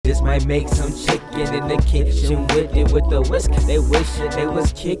Just might make some chicken in the kitchen with it, with the whisk. They wishing they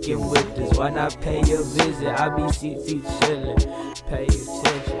was kicking with this. Why not pay a visit? I be CT chillin'. Pay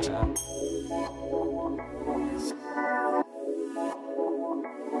attention.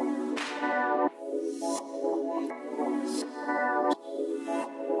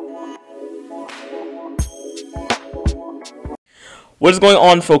 What is going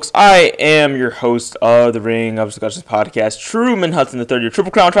on, folks? I am your host of the Ring of Discussions podcast, Truman Hudson III, your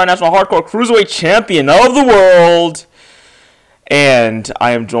Triple Crown Tri-National Hardcore Cruiserweight Champion of the world. And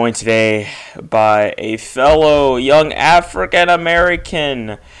I am joined today by a fellow young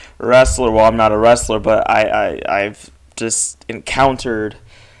African-American wrestler. Well, I'm not a wrestler, but I've just encountered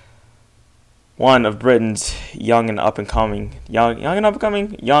one of Britain's young up and coming talents.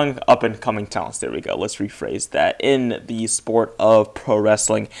 There we go. Let's rephrase that. In the sport of pro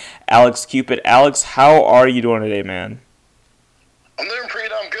wrestling, Alex Cupid. Alex, how are you doing today, man? I'm doing pretty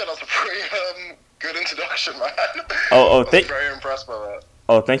damn good. That's a pretty good introduction, man. I'm very impressed by that.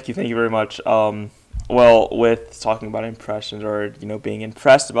 Oh, thank you very much. Well, with talking about impressions or, being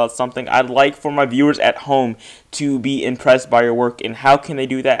impressed about something, I'd like for my viewers at home to be impressed by your work. And how can they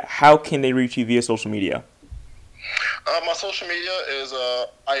do that? How can they reach you via social media? My social media is, I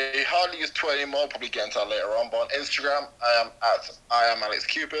hardly use Twitter anymore, I'll probably get into that later on, but on Instagram, I am Alex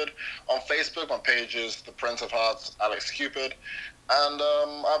Cupid. On Facebook, my page is The Prince of Hearts, Alex Cupid. And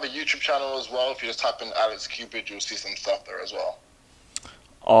I have a YouTube channel as well. If you just type in Alex Cupid, you'll see some stuff there as well.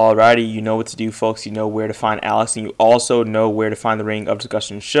 Alrighty, you know what to do, folks. You know where to find Alex, and you also know where to find the Ring of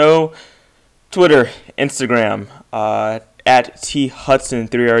Discussion show. Twitter, Instagram, at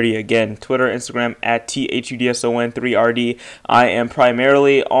THudson3RD. Again, Twitter, Instagram, at THUDSON3RD. I am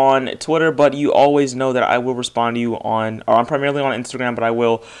primarily on Twitter, but you always know that I will respond to you I'm primarily on Instagram, but I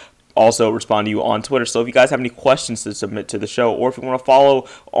will also respond to you on Twitter. So if you guys have any questions to submit to the show, or if you want to follow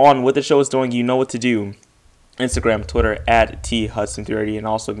on what the show is doing, you know what to do. Instagram, Twitter, at THudson3RD, and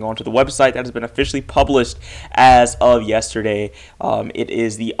also go onto the website that has been officially published as of yesterday. It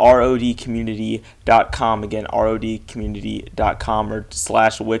is the rodcommunity.com. Again, rodcommunity.com or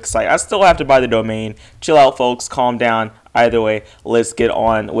 /Wix site. I still have to buy the domain. Chill out, folks. Calm down. Either way, let's get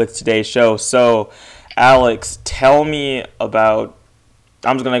on with today's show. So, Alex, tell me about...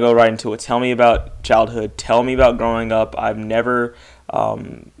 I'm just going to go right into it. Tell me about childhood. Tell me about growing up. I've never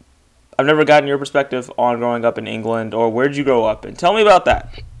gotten your perspective on growing up in England, or where did you grow up? And tell me about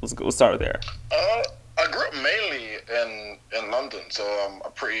that. Let's start with there. I grew up mainly in London, so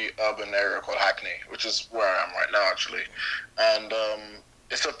a pretty urban area called Hackney, which is where I am right now, actually. And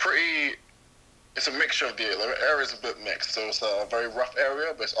it's a mixture of the area is a bit mixed. So it's a very rough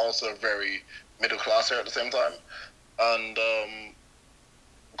area, but it's also a very middle class area at the same time. And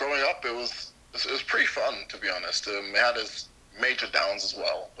growing up, it was pretty fun, to be honest. It had its major downs as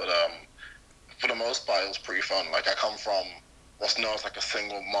well, but for the most part, it was pretty fun. Like, I come from what's known as like a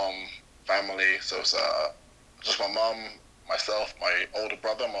single mom family, so it's just my mom, myself, my older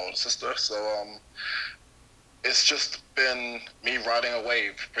brother, my older sister. So it's just been me riding a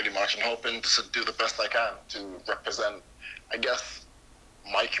wave pretty much and hoping to do the best I can to represent, I guess,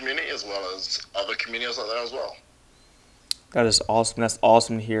 my community as well as other communities out there as well. That is awesome. That's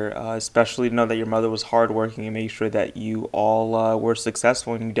awesome to hear, especially to know that your mother was hardworking and made sure that you all were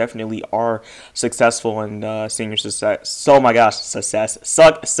successful, and you definitely are successful in seeing your success. Oh my gosh, success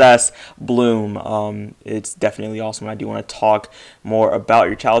bloom. It's definitely awesome. I do want to talk more about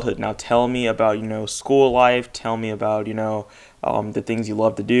your childhood. Now, tell me about school life. Tell me about the things you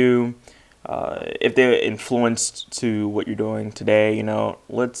love to do. If they're influenced to what you're doing today,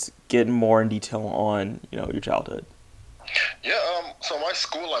 let's get more in detail on your childhood. Yeah, so my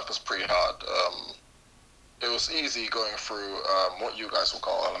school life was pretty hard. It was easy going through what you guys will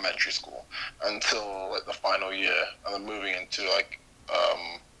call elementary school until like the final year, and then moving into like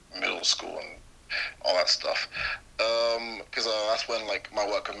middle school and all that stuff. Because that's when like my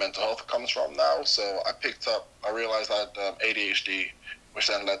work of mental health comes from now. So I realized I had ADHD, which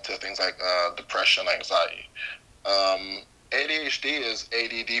then led to things like depression, anxiety. ADHD is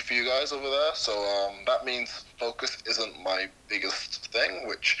ADD for you guys over there, so that means focus isn't my biggest thing,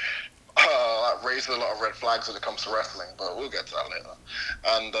 which that raises a lot of red flags when it comes to wrestling, but we'll get to that later.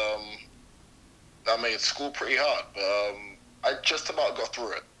 And that made school pretty hard, but I just about got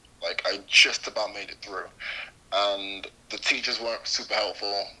through it. Like, I just about made it through. And the teachers weren't super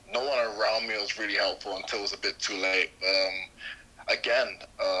helpful. No one around me was really helpful until it was a bit too late. Again,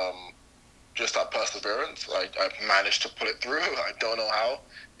 just that perseverance. I managed to pull it through. I don't know how.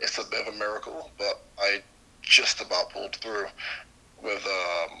 It's a bit of a miracle, but I just about pulled through with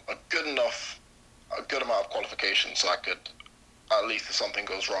a good amount of qualification so I could at least if something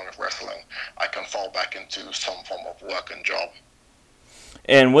goes wrong with wrestling, I can fall back into some form of work and job.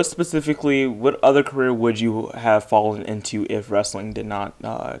 And what other career would you have fallen into if wrestling did not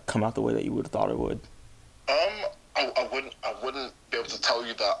come out the way that you would have thought it would? I wouldn't be able to tell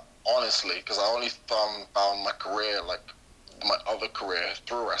you that honestly, because I only found my career, like my other career,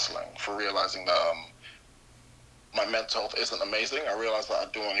 through wrestling. For realizing that my mental health isn't amazing, I realized that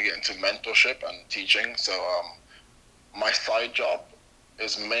I do want to get into mentorship and teaching. So my side job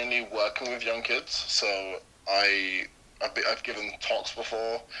is mainly working with young kids. So I've given talks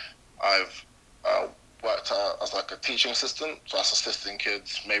before. I've worked as like a teaching assistant, so that's assisting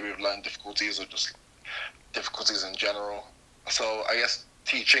kids maybe with learning difficulties or just difficulties in general. So I guess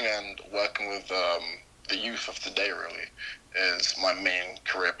teaching and working with the youth of today really is my main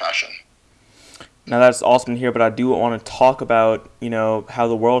career passion. Now that's awesome to hear, but I do want to talk about, how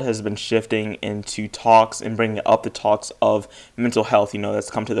the world has been shifting into talks and bringing up the talks of mental health.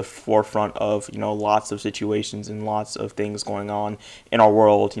 That's come to the forefront of, lots of situations and lots of things going on in our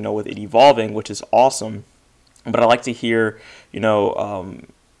world, with it evolving, which is awesome. But I'd like to hear,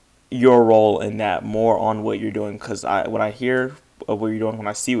 your role in that, more on what you're doing, because when I hear of what you're doing, when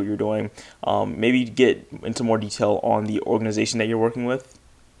I see what you're doing, maybe get into more detail on the organization that you're working with.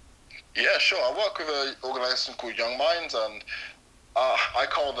 Yeah, sure. I work with an organization called Young Minds, and I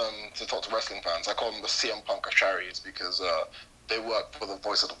call them, to talk to wrestling fans, I call them the CM Punk of charities, because they work for the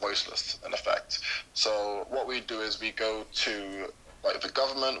voice of the voiceless, in effect. So what we do is we go to like the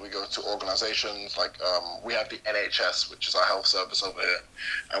government, we go to organizations, like we have the NHS, which is our health service over here,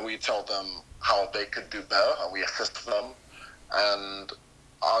 and we tell them how they could do better, and we assist them. And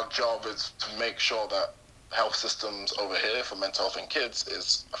our job is to make sure that health systems over here for mental health in kids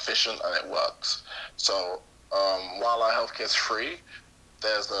is efficient and it works. So while our healthcare is free,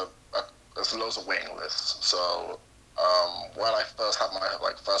 there's there's loads of waiting lists. So when I first had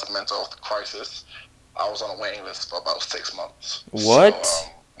my first mental health crisis, I was on a waiting list for about 6 months. What? So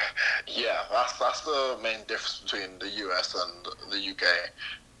yeah, that's the main difference between the US and the UK.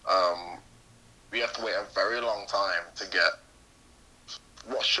 We have to wait a very long time to get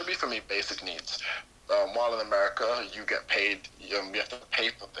what should be for me basic needs. While in America, you get paid, you have to pay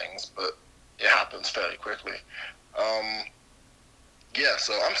for things, but it happens fairly quickly. Yeah,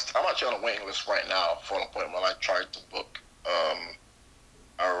 so I'm actually on a waiting list right now for an appointment I tried to book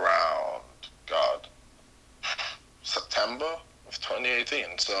around, God, September of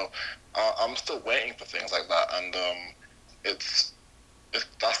 2018. So I'm still waiting for things like that, and it's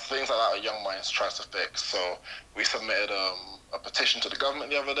that's things like that Young Minds tries to fix. So we submitted a petition to the government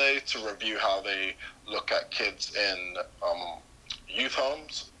the other day to review how they look at kids in youth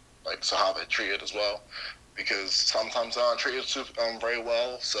homes, like so how they're treated as well, because sometimes they aren't treated very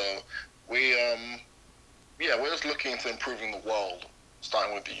well. So we we're just looking into improving the world,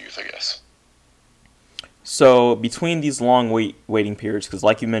 starting with the youth, I guess. So between these long waiting periods, because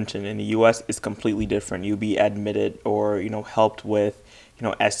like you mentioned, in the U.S. it's completely different. You'll be admitted or helped with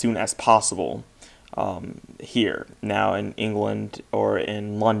as soon as possible. Here now in England or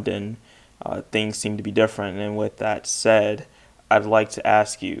in London, things seem to be different. And with that said, I'd like to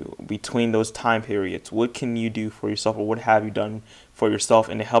ask you, between those time periods, what can you do for yourself, or what have you done for yourself,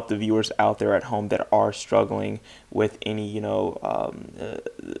 and to help the viewers out there at home that are struggling with any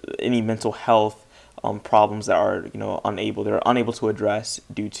any mental health problems that are they're unable to address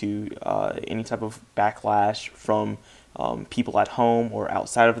due to any type of backlash from people at home or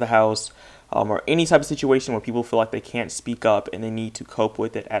outside of the house, or any type of situation where people feel like they can't speak up and they need to cope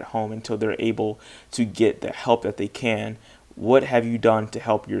with it at home until they're able to get the help that they can. What have you done to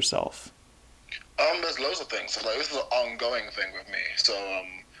help yourself? There's loads of things. So, this is an ongoing thing with me. So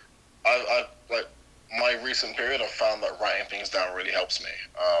I like my recent period. I've found that writing things down really helps me.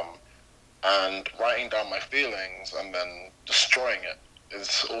 And writing down my feelings and then destroying it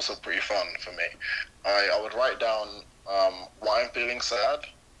is also pretty fun for me. I would write down why I'm feeling sad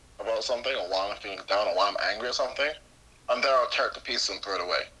about something, or why I'm feeling down, or why I'm angry at something, and then I'll tear it to pieces and throw it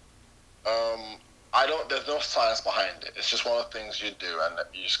away. There's no science behind it. It's just one of the things you do, and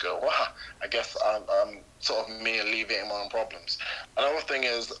you just go, wow, I guess I'm sort of me alleviating my own problems. Another thing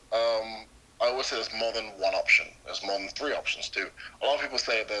is, I always say there's more than one option. There's more than 3 options too. A lot of people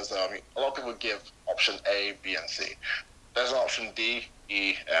say a lot of people give option A, B, and C. There's an option D,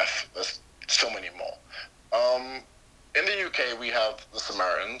 E, F. There's so many more. In the UK, we have the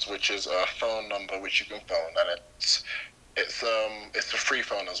Samaritans, which is a phone number which you can phone, and it's a free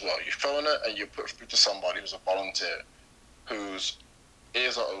phone as well. You phone it and you put it through to somebody who's a volunteer, whose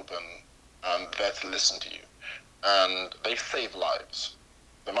ears are open and there to listen to you, and they save lives.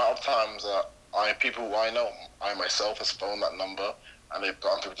 The amount of times that People who I know, I myself has phoned that number, and they've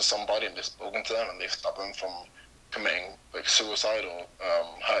gone through to somebody and they've spoken to them and they've stopped them from committing like suicide or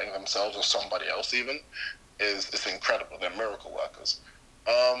hurting themselves or somebody else even. Is incredible. They're miracle workers.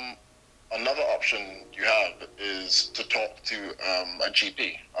 Um, Another option you have is to talk to a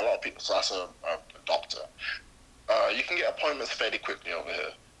GP. A lot of people, so that's a doctor. You can get appointments fairly quickly over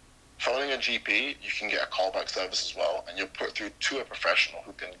here. Phoning a GP, you can get a callback service as well, and you're put through to a professional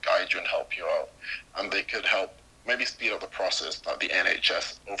who can guide you and help you out, and they could help maybe speed up the process that the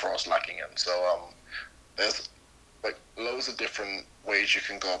NHS overall is lacking in. So there's like loads of different ways you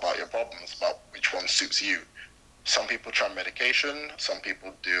can go about your problems, about which one suits you. Some people try medication, some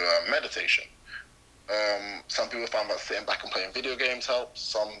people do meditation. Some people find that sitting back and playing video games helps.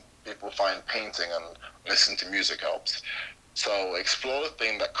 Some people find painting and listening to music helps. So explore the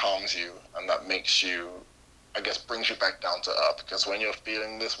thing that calms you and that makes you, I guess, brings you back down to earth. Because when you're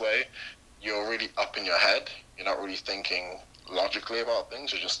feeling this way, you're really up in your head. You're not really thinking logically about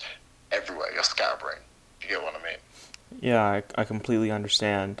things. You're just everywhere. You're scatterbrained. If you get what I mean. Yeah, I completely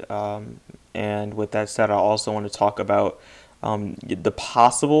understand. And with that said, I also want to talk about the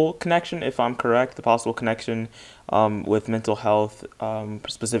possible connection, if I'm correct, the possible connection with mental health,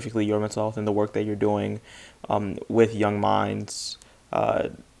 specifically your mental health and the work that you're doing with Young Minds. I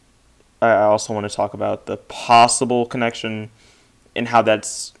also want to talk about the possible connection and how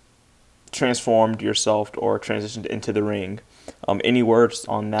that's transformed yourself or transitioned into the ring. Any words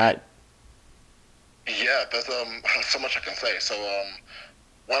on that? Yeah, there's so much I can say. So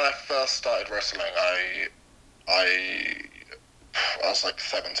when I first started wrestling, I I was like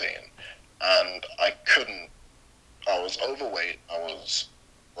 17, and I couldn't. I was overweight. I was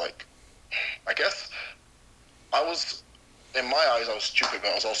like, I guess I was, in my eyes, I was stupid,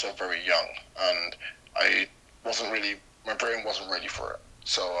 but I was also very young, and I wasn't really. My brain wasn't ready for it.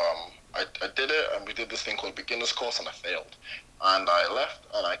 So I did it, and we did this thing called beginner's course, and I failed. And I left,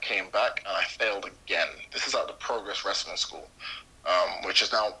 and I came back, and I failed again. This is at the Progress Wrestling School, which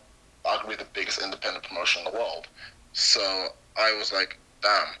is now arguably the biggest independent promotion in the world. So I was like,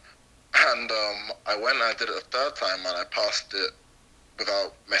 damn. And I went and I did it a third time, and I passed it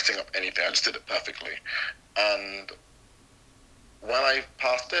without messing up anything. I just did it perfectly. And when I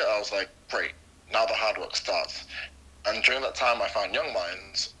passed it, I was like, great, now the hard work starts. And during that time, I found Young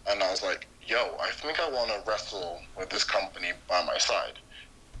Minds, and I was like, yo, I think I want to wrestle with this company by my side.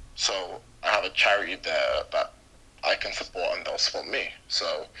 So I have a charity there that I can support, and they'll support me.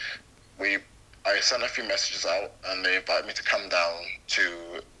 So I sent a few messages out, and they invited me to come down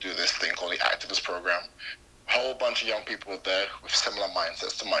to do this thing called the Activist Program. A whole bunch of young people were there with similar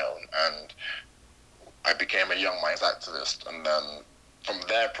mindsets to my own, and I became a Young Minds activist. And then from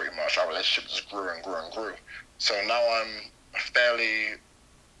there, pretty much, our relationship just grew and grew and grew. So now I'm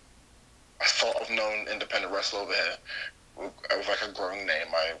a sort of known independent wrestler over here with like a growing name.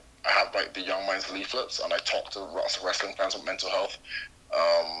 I have like the Young Minds leaflets, and I talk to lots of wrestling fans with mental health,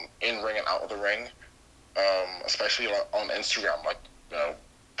 in ring and out of the ring, especially like on Instagram, like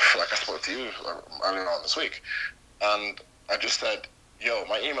like I spoke to you earlier on this week, and I just said, yo,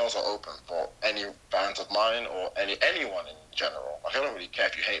 my emails are open for any fans of mine or anyone in general. Like I don't really care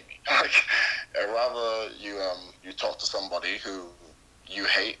if you hate me. Like I'd rather you talk to somebody who you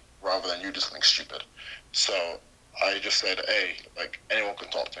hate rather than you do something stupid. So I just said, hey, like anyone can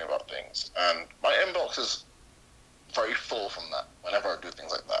talk to me about things, and my inbox is very full from that whenever I do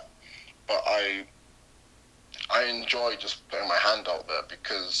things like that. But I enjoy just putting my hand out there,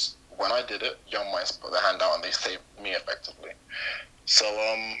 because when I did it, Young Minds put their hand out and they saved me effectively. So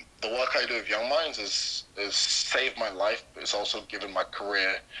the work I do with Young Minds is saved my life, but it's also given my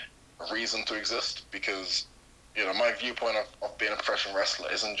career a reason to exist, because my viewpoint of being a professional wrestler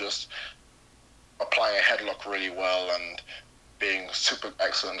isn't just applying a headlock really well and being super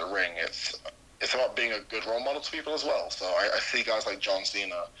excellent in the ring. It's about being a good role model to people as well. So I see guys like John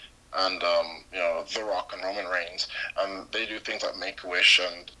Cena and The Rock and Roman Reigns, and they do things like Make-A-Wish,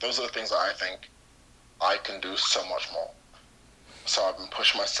 and those are the things that I think I can do so much more. So I've been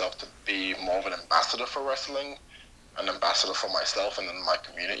pushing myself to be more of an ambassador for wrestling, an ambassador for myself and in my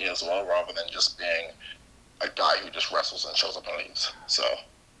community as well, rather than just being a guy who just wrestles and shows up and leaves. So,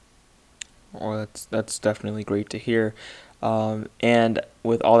 well, that's definitely great to hear. And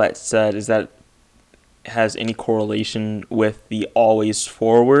with all that said, is that has any correlation with the always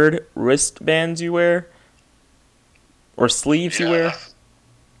forward wristbands you wear or sleeves you wear?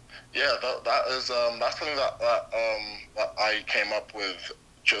 That is that's something that I came up with.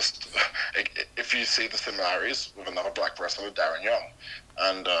 Just if you see the similarities with another black wrestler, Darren Young,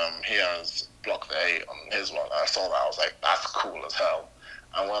 and he has Block the A on his one. I saw that, I was like, that's cool as hell.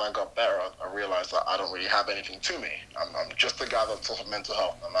 And when I got better, I realized that I don't really have anything to me. I'm just a guy that suffers mental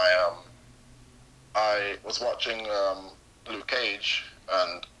health, and I was watching Luke Cage,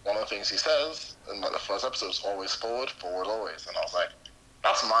 and one of the things he says in like the first episode is always forward, forward always, and I was like,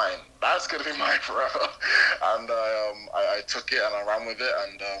 that's mine. That's gonna be mine forever. And I took it and I ran with it,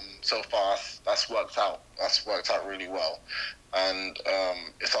 and so far that's worked out. That's worked out really well, and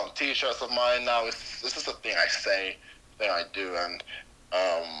it's on T-shirts of mine now. This is a thing I say, thing I do, and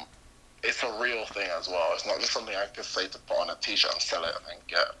it's a real thing as well. It's not just something I could say to put on a T-shirt and sell it and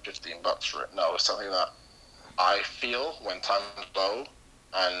get $15 for it. No, it's something that I feel when times low,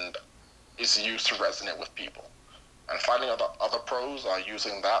 and is used to resonate with people. And finding other pros are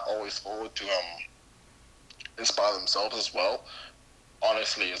using that always forward to inspire themselves as well.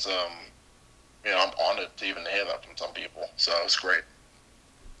 Honestly, is I'm honored to even hear that from some people. So it's great.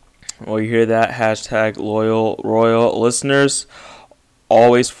 Well, you hear that? Hashtag loyal royal listeners.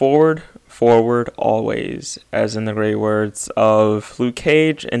 Always forward, forward always, as in the great words of Luke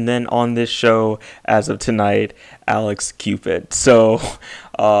Cage, and then on this show, as of tonight, Alex Cupid. So,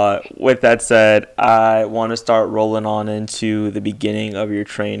 with that said, I want to start rolling on into the beginning of your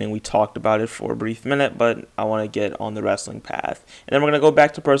training. We talked about it for a brief minute, but I want to get on the wrestling path. And then we're going to go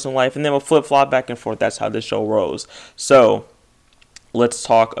back to personal life, and then we'll flip-flop back and forth. That's how this show rolls. So, let's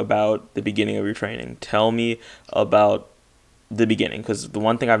talk about the beginning of your training. Tell me about the beginning, because the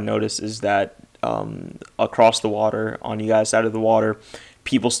one thing I've noticed is that across the water, on you guys' side of the water,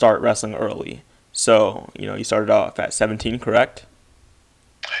 people start wrestling early. So, you started off at 17, correct?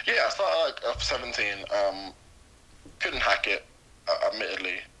 Yeah, I started at 17. Couldn't hack it,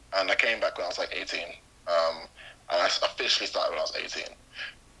 admittedly, and I came back when I was like 18. And I officially started when I was 18.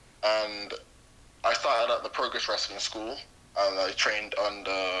 And I started at the Progress Wrestling School, and I trained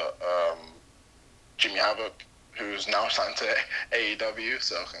under Jimmy Havoc, who's now signed to AEW,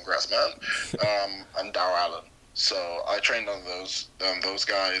 so congrats, man, and Darryl Allen. So I trained on those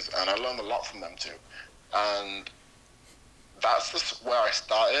guys, and I learned a lot from them too. And that's just where I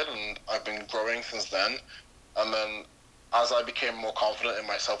started, and I've been growing since then. And then as I became more confident in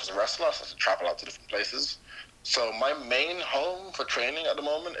myself as a wrestler, I started to travel out to different places. So my main home for training at the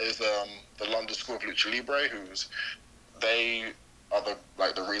moment is the London School of Lucha Libre, they are the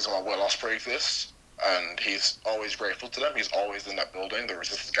reason why Will Ospreay exists. And he's always grateful to them. He's always in that building, the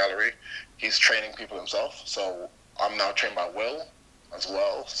Resistance Gallery. He's training people himself. So I'm now trained by Will as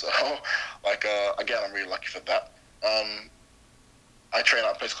well. So, again, I'm really lucky for that. I train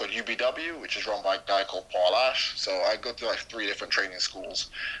at a place called UBW, which is run by a guy called Paul Ash. So I go to 3 different training schools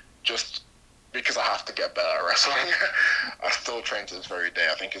just because I have to get better at wrestling. I still train to this very day.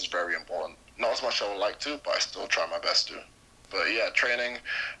 I think it's very important. Not as much as I would like to, but I still try my best to. But yeah, training...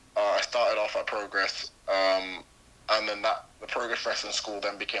 I started off at Progress, and then the Progress Wrestling School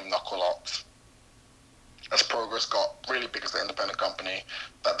then became Knuckle Ox. As Progress got really big as an independent company,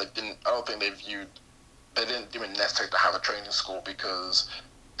 that they didn't even necessarily have a training school because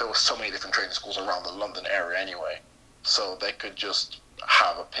there were so many different training schools around the London area anyway. So they could just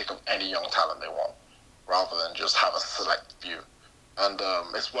have a pick of any young talent they want, rather than just have a select few. And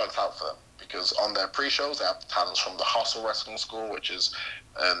it's worked out for them, because on their pre-shows, they have talents from the Hustle Wrestling School, which is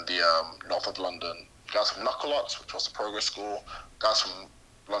in the north of London, guys from Knuckle Ox, which was the Progress School, guys from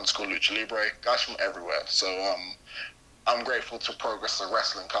London School Lucha Libre, guys from everywhere. So I'm grateful to Progress, the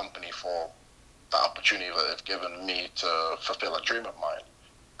wrestling company, for the opportunity that they've given me to fulfill a dream of mine,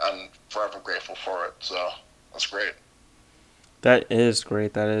 and forever grateful for it. So that's great. That is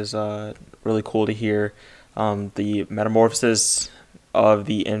great. That is really cool to hear. The metamorphosis of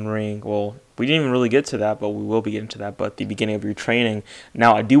the in-ring, well, we didn't even really get to that, but we will be getting to that, but the beginning of your training.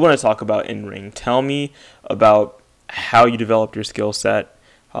 Now, I do want to talk about in-ring. Tell me about how you developed your skill set,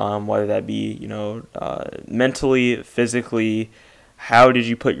 whether that be, mentally, physically. How did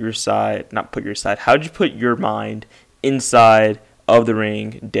you how did you put your mind inside of the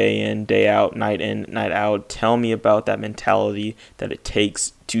ring day in, day out, night in, night out? Tell me about that mentality that it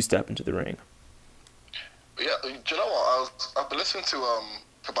takes to step into the ring. Yeah, do you know what? I've been listening to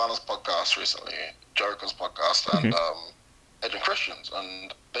Cabana's podcast recently, Jericho's podcast, and Edge and Christians,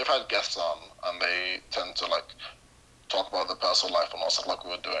 and they've had guests on, and they tend to talk about their personal life and all stuff like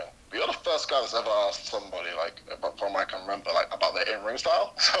we were doing. But you're the first guy that's ever asked somebody from I can remember about their in-ring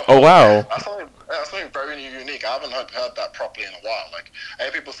style. So, oh wow, that's something very unique. I haven't heard that properly in a while. I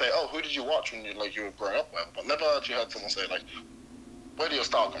hear people say, "Oh, who did you watch when you were growing up with?" But never actually heard someone say where do your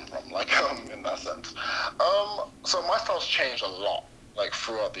style come from? In that sense. So my style's changed a lot,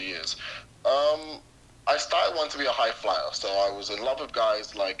 throughout the years. I started wanting to be a high flyer, so I was in love with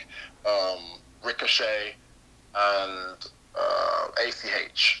guys like Ricochet and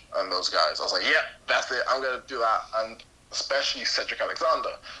ACH and those guys. I was like, yeah, that's it. I'm gonna do that, and especially Cedric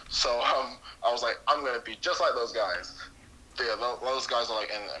Alexander. So I was like, I'm gonna be just like those guys. Yeah, those guys are like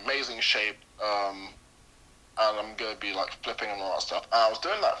in amazing shape, and I'm gonna be like flipping and all that stuff. And I was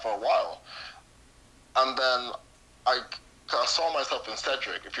doing that for a while, and then I saw myself in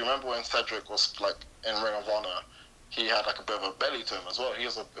Cedric. If you remember when Cedric was like in Ring of Honor, he had like a bit of a belly to him as well. He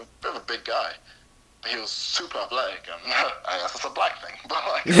was a bit of a big guy. He was super athletic, and I guess it's a black thing, but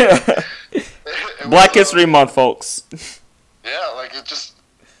like, it Black was, History Month, folks. yeah, like if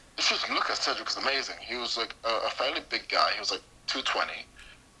you look at Cedric, it's amazing. He was like a fairly big guy. He was like 220,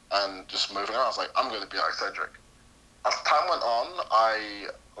 and just moving around. I was like, I'm gonna be like Cedric. As time went on, I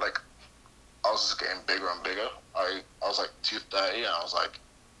was just getting bigger and bigger. I was like 230, and I was like,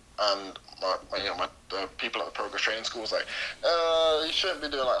 and the people at the Progress Training School was like, you shouldn't be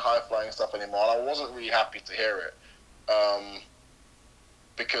doing like high flying stuff anymore. And I wasn't really happy to hear it,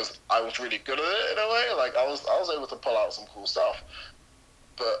 because I was really good at it in a way. Like I was able to pull out some cool stuff.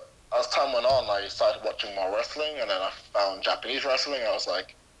 But as time went on, I started watching more wrestling, and then I found Japanese wrestling. I was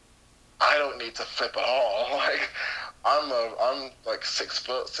like, I don't need to flip at all. Like I'm like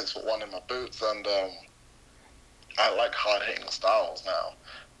 6'1" in my boots, and I like hard hitting styles now.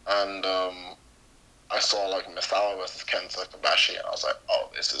 And I saw like Misawa versus Kenta Kobashi, and I was like, oh,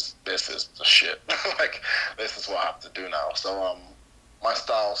 this is the shit. Like this is what I have to do now. So my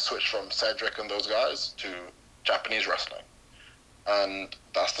style switched from Cedric and those guys to Japanese wrestling, and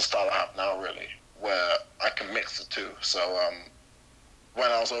that's the style I have now, really, where I can mix the two. So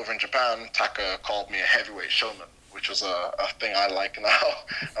when I was over in Japan, Taka called me a heavyweight showman, which was a thing I like now,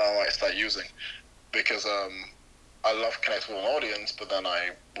 and I might start using, because I love connecting with an audience, but then I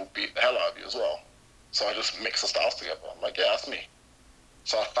will beat the hell out of you as well. So I just mix the styles together. I'm like, yeah, that's me.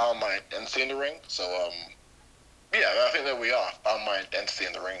 So I found my identity in the ring. So yeah, I think that we are. I found my identity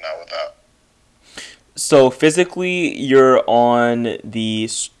in the ring now with that. So physically, you're on the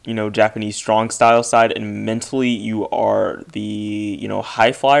Japanese strong style side, and mentally, you are the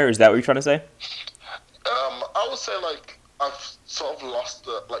high flyer. Is that what you're trying to say? I would say like I've sort of lost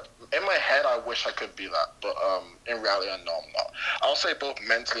the like. In my head, I wish I could be that, but in reality, I know I'm not. I'll say both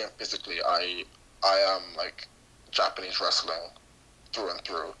mentally and physically, I am like Japanese wrestling through and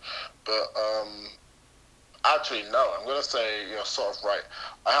through. But actually, no. I'm gonna say you're sort of right.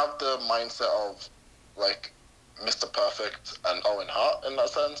 I have the mindset of like Mr. Perfect and Owen Hart in that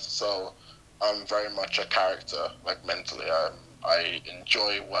sense. So I'm very much a character, like mentally. I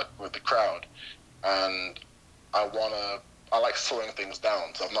enjoy working with the crowd, and I like slowing things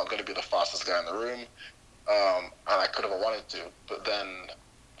down, so I'm not going to be the fastest guy in the room, and I could have wanted to, but then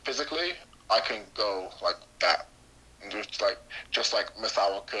physically, I can go like that, and just like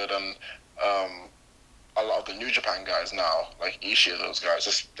Misawa could, and a lot of the New Japan guys now, like Ishii, those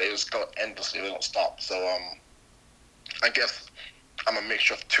guys, they just go endlessly, they don't stop. So I guess I'm a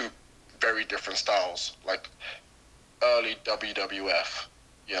mixture of two very different styles, like early WWF,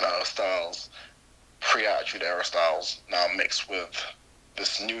 styles, pre-Attitude Era styles, now mixed with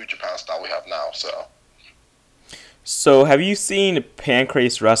this New Japan style we have now. So have you seen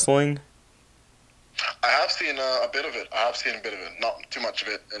Pancrase Wrestling? I have seen a bit of it. Not too much of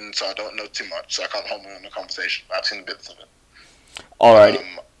it, and so I don't know too much, so I can't hold me in the conversation, but I've seen bits of it. Alright.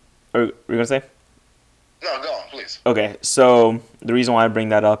 Were you going to say? No, go on, please. Okay, so the reason why I bring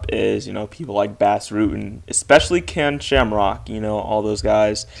that up is, people like Bass Rutten, especially Ken Shamrock, all those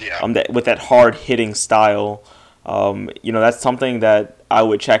guys, Yeah. with that hard-hitting style. That's something that I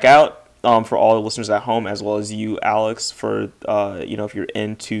would check out for all the listeners at home, as well as you, Alex, for, if you're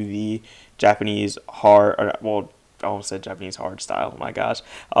into the Japanese hard, I almost said Japanese hard style, oh my gosh.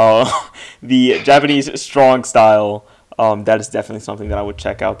 The Japanese strong style. That is definitely something that I would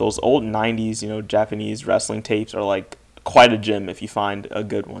check out. Those old 90s, Japanese wrestling tapes are like quite a gem if you find a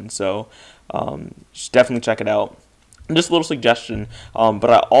good one. So definitely check it out. And just a little suggestion, but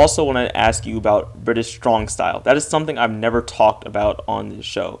I also want to ask you about British strong style. That is something I've never talked about on this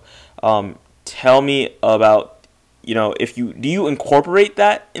show. Tell me about, do you incorporate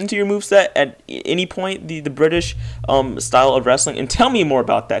that into your moveset at any point, the British style of wrestling? And tell me more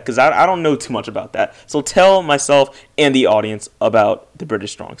about that, because I don't know too much about that. So tell myself and the audience about the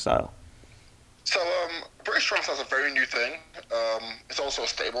British strong style. So British strong style is a very new thing. It's also a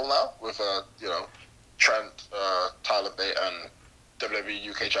stable now with Trent, Tyler Bate, and WWE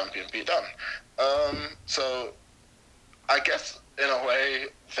UK champion Pete Dunne. So I guess in a way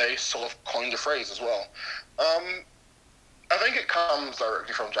they sort of coined the phrase as well. I think it comes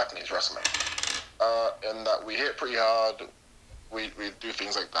directly from Japanese wrestling, in that we hit pretty hard, we do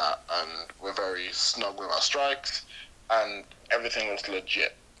things like that, and we're very snug with our strikes, and everything looks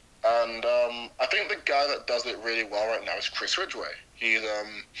legit. And I think the guy that does it really well right now is Chris Ridgway.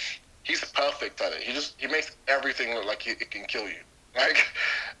 He's perfect at it. He makes everything look like it can kill you. Like,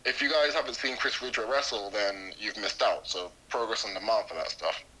 if you guys haven't seen Chris Ridgway wrestle, then you've missed out. So progress on demand for that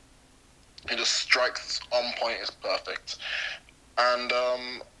stuff. He just strikes on point, is perfect. And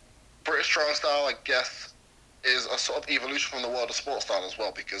British Strong Style, I guess, is a sort of evolution from the world of sports style as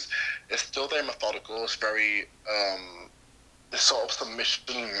well, because it's still very methodical. It's very it's sort of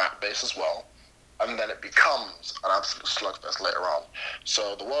submission mat based as well, and then it becomes an absolute slugfest later on.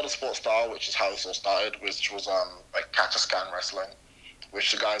 So the world of sports style, which is how this all started, which was like catch a scan wrestling,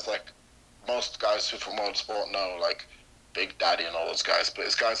 which the guys like most guys who from world of sport know, like Big Daddy and all those guys, but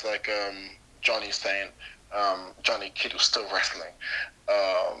it's guys like Johnny Saint, Johnny Kidd who's still wrestling,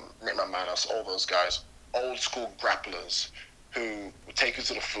 Nick McManus, all those guys, old school grapplers who will take you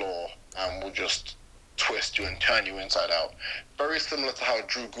to the floor and will just twist you and turn you inside out. Very similar to how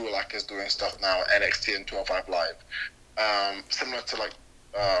Drew Gulak is doing stuff now at NXT and 205 Live. Similar to like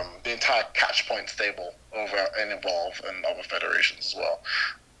the entire Catch Point stable over in Evolve and other federations as well.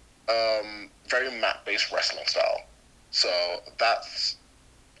 Very mat-based wrestling style. So that's,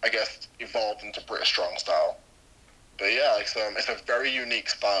 I guess, evolved into British Strong Style. But yeah, it's a very unique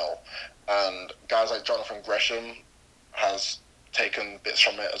style. And guys like Jonathan Gresham has taken bits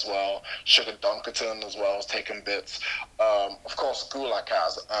from it as well. Sugar Dunkerton as well has taken bits. Of course, Gulak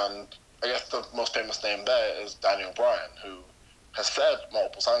has. And I guess the most famous name there is Daniel Bryan, who has said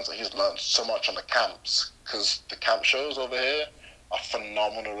multiple times that he's learned so much on the camps, because the camp shows over here are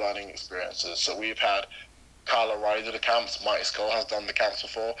phenomenal learning experiences. So we've had Kyle O'Reilly do the camps, Mighty Skull has done the camps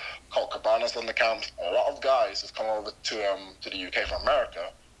before, Colt Cabana's done the camps. A lot of guys have come over to the UK from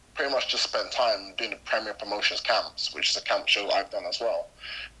America, pretty much just spent time doing the Premier Promotions camps, which is a camp show I've done as well.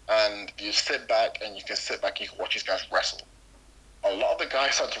 And you sit back and you can watch these guys wrestle. A lot of the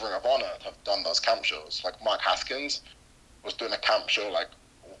guys at Ring of Honor have done those camp shows. Like Mark Haskins was doing a camp show like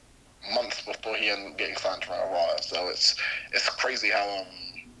months before he ended up getting signed to Ring of Honor. So it's crazy how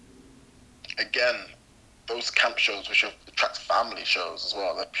again, those camp shows, which attract family shows as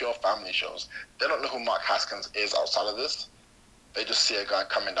well, they're pure family shows. They don't know who Mark Haskins is outside of this. They just see a guy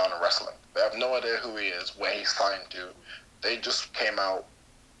coming down and wrestling. They have no idea who he is, where he's signed to. They just came out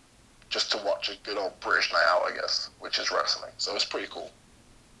just to watch a good old British night out, I guess, which is wrestling. So it's pretty cool.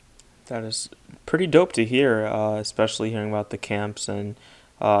 That is pretty dope to hear, especially hearing about the camps, and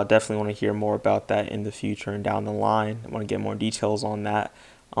definitely want to hear more about that in the future and down the line. I want to get more details on that.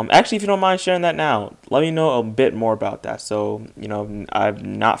 Actually, if you don't mind sharing that now, let me know a bit more about that. So,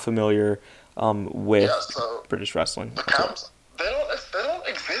 I'm not familiar with British wrestling. The camps, they don't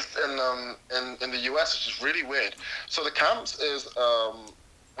exist in the US, which is really weird. So the camps is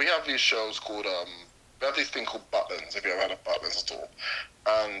we have these shows called we have these things called Butlins, if you ever heard of Butlins at all,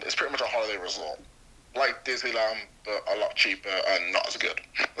 and it's pretty much a holiday resort, like Disneyland, but a lot cheaper and not as good.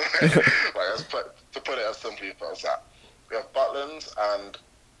 To put it as simply as that, we have Butlins, and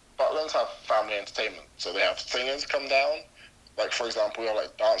Butlins have family entertainment, so they have singers come down. Like, for example, we have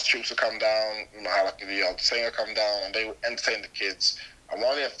like dance troops will come down, you might have like the old singer come down, and they will entertain the kids. And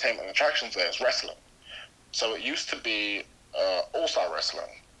one of the entertainment attractions there is wrestling. So it used to be All-Star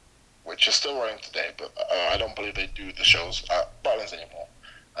Wrestling, which is still running today, but I don't believe they do the shows at Butlins anymore.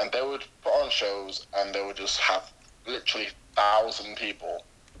 And they would put on shows, and they would just have literally 1,000 people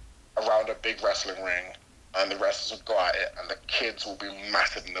around a big wrestling ring, and the wrestlers would go at it, and the kids will be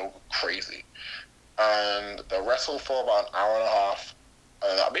massive and they'll go crazy. And they'll wrestle for about an hour and a half,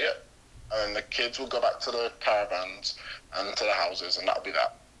 and that'll be it. And the kids will go back to the caravans and to the houses, and that'll be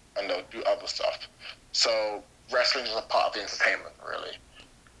that. And they'll do other stuff. So wrestling is a part of the entertainment, really.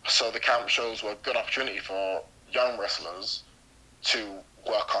 So the camp shows were a good opportunity for young wrestlers to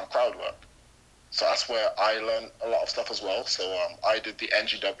work on crowd work. So that's where I learned a lot of stuff as well. So I did the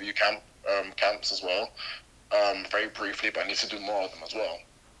NGW camps as well, very briefly, but I need to do more of them as well.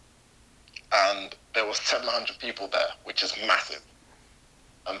 And there was 700 people there, which is massive.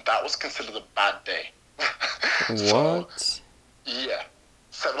 And that was considered a bad day. What? Yeah.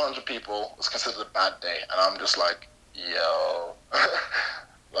 700 people was considered a bad day. And I'm just like, yo.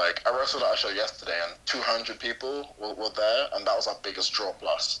 Like, I wrestled at a show yesterday, and 200 people were there, and that was our biggest draw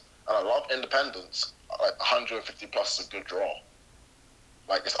plus. And a lot of independents, like 150 plus is a good draw.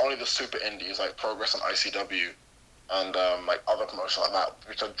 Like, it's only the super indies, like Progress and ICW, and like other promotions like that,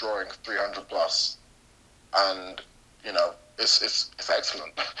 which are drawing 300 plus. And, it's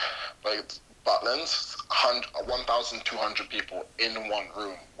excellent. Like, Butlins, 1,200 people in one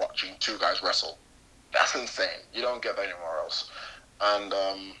room watching two guys wrestle. That's insane. You don't get that anywhere else. And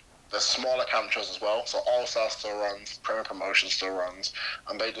there's smaller camp shows as well. So All Star still runs, Premier Promotion still runs,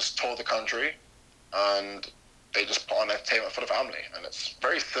 and they just tour the country, and they just put on entertainment for the family, and it's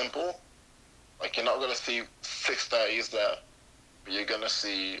very simple. Like, you're not gonna see 630s there, but you're gonna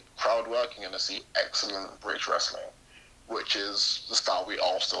see crowd work. You're gonna see excellent British wrestling, which is the style we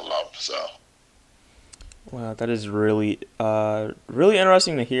all still love. So. Wow, that is really, really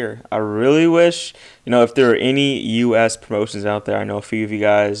interesting to hear. I really wish, if there are any U.S. promotions out there, I know a few of you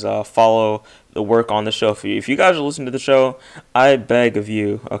guys follow the work on the show. If you guys are listening to the show, I beg of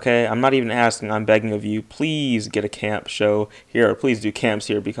you, okay? I'm not even asking, I'm begging of you, please get a camp show here, or please do camps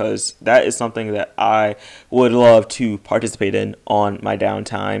here, because that is something that I would love to participate in on my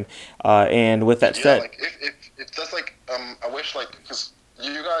downtime. And with that said... like, if that's, like, I wish, like, because...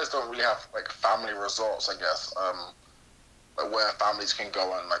 You guys don't really have, like, family resorts, I guess, like, where families can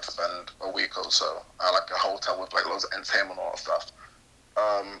go and, like, spend a week or so, like a hotel with, like, loads of entertainment and all that stuff.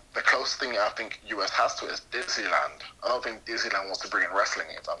 The closest thing I think US has to it is Disneyland. I don't think Disneyland wants to bring in wrestling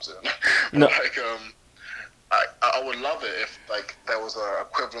anytime soon. No. Like, I would love it if, like, there was an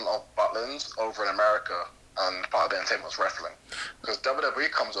equivalent of Butlins over in America, and part of the entertainment was wrestling. Because WWE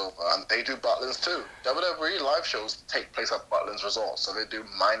comes over and they do Butlins too. WWE live shows take place at Butlins Resort. So they do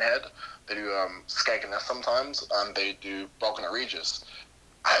Minehead, they do Skegness sometimes, and they do Bognor Regis.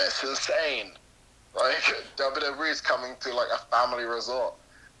 And it's insane. Like, WWE is coming to, like, a family resort.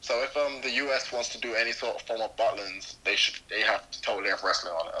 So if the US wants to do any sort of form of Butlins, they have to totally have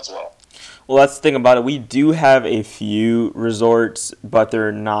wrestling on it as well. Well, that's the thing about it. We do have a few resorts, but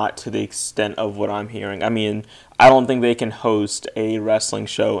they're not to the extent of what I'm hearing. I mean, I don't think they can host a wrestling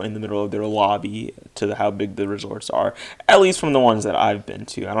show in the middle of their lobby to how big the resorts are, at least from the ones that I've been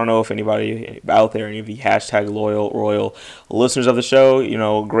to. I don't know if anybody out there, any of you hashtag loyal royal listeners of the show,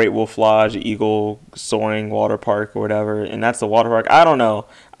 Great Wolf Lodge, Eagle Soaring Water Park or whatever, and that's the water park. I don't know.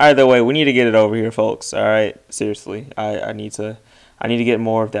 Either way, we need to get it over here, folks. All right, seriously, I need to get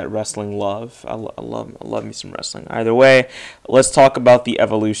more of that wrestling love. I love me some wrestling. Either way, let's talk about the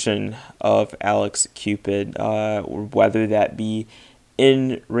evolution of Alex Cupid, whether that be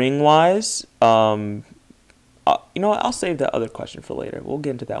in ring wise. I'll save that other question for later. We'll get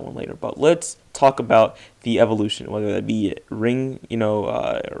into that one later. But let's talk about the evolution, whether that be ring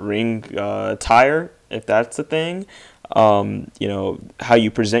attire, if that's the thing. How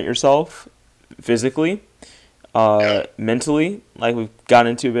you present yourself physically. Mentally, like we've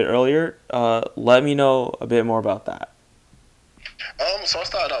gotten into a bit earlier. Let me know a bit more about that. So I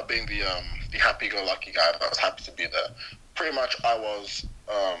started out being the happy-go-lucky guy that was happy to be there. Pretty much, I was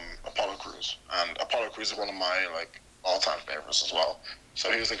Apollo Crews, and Apollo Crews is one of my, like, all-time favorites as well.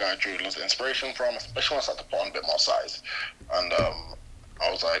 So he was the guy I drew lots of inspiration from, especially when I started to put on a bit more size. And I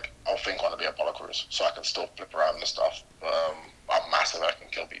was like, I'll think I want to be Apollo Crews, so I can still flip around and stuff. I'm massive, I can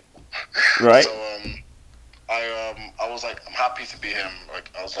kill people. Right. So I was like, I'm happy to be him. Like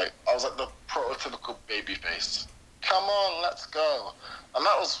I was like the prototypical baby face. Come on, let's go. And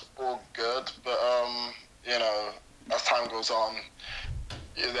that was all good, but as time goes on,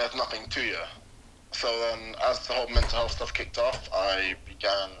 there's nothing to you. So then, as the whole mental health stuff kicked off, I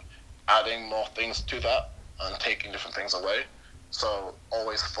began adding more things to that and taking different things away. So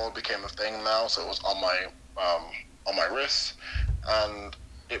always full became a thing now. So it was on my wrist, and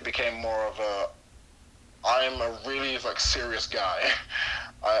it became more of a. I'm a really serious guy.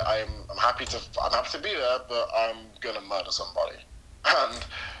 I'm happy to be there, but I'm gonna murder somebody, and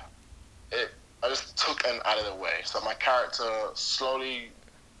I just took and added away. So my character slowly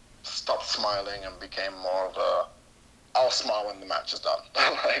stopped smiling and became more of a I'll smile when the match is done.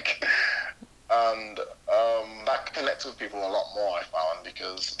 And that connected with people a lot more, I found,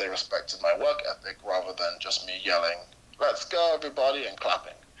 because they respected my work ethic rather than just me yelling, "Let's go, everybody," and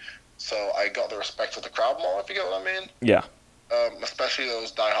clapping. So I got the respect of the crowd more, if you get what I mean. Yeah. Especially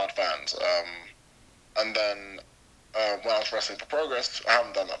those diehard fans. And then when I was wrestling for Progress, I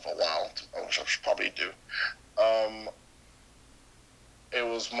haven't done that for a while, which I should probably do. It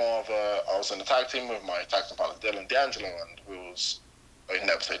was more of I was in a tag team with my tag team partner Dylan D'Angelo, and we was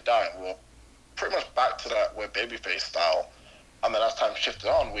Never Say Die, and we were pretty much back to that we're babyface style. And then as time shifted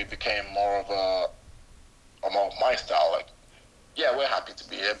on, we became more of my style. Like, yeah, we're happy to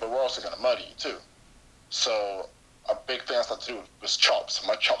be here, but we're also going to murder you too. So a big thing I started to do was chops.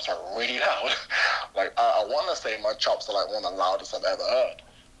 My chops are really loud. I want to say my chops are one of the loudest I've ever heard.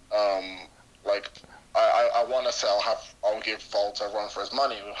 I want to say I'll give Volta a run for his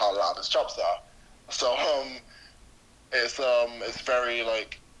money with how loud his chops are. So it's very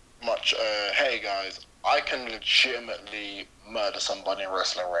much hey guys, I can legitimately murder somebody in a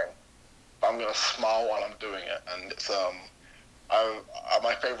wrestling ring, but I'm gonna smile while I'm doing it, and it's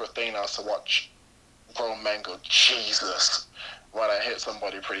My favorite thing now is to watch grown men go Jesus when I hit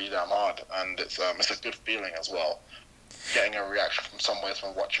somebody pretty damn hard, and it's a good feeling as well. Getting a reaction from someone who's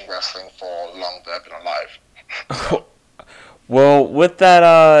been watching wrestling for long they've been alive. So. Well, with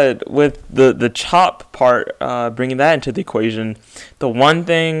that, with the chop part, bringing that into the equation, the one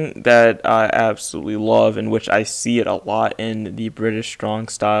thing that I absolutely love, and which I see it a lot in the British strong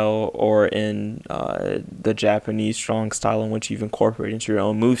style or in the Japanese strong style, in which you've incorporated into your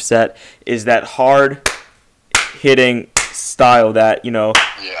own moveset, is that hard hitting style. That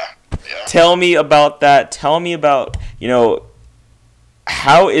Yeah. Tell me about that. Tell me about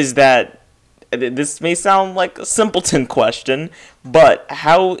how is that. This may sound like a simpleton question, but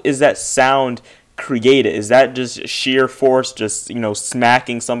how is that sound created? Is that just sheer force, just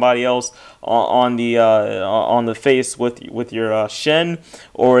smacking somebody else on the face with your shin,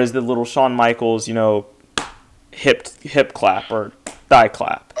 or is the little Shawn Michaels hip clap or thigh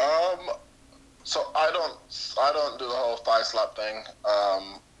clap? So I don't do the whole thigh slap thing.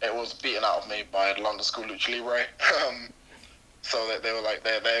 It was beaten out of me by the London School Lucha Libre. So they were like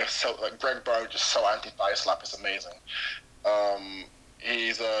they're so like Greg Bro just so anti thigh slap. It's amazing.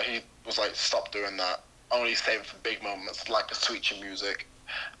 He was like, stop doing that. Only save it for big moments like a Sweet Chin Music,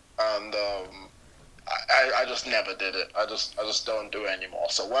 and I just never did it. I just don't do it anymore.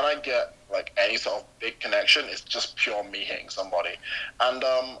 So when I get like any sort of big connection, it's just pure me hitting somebody, and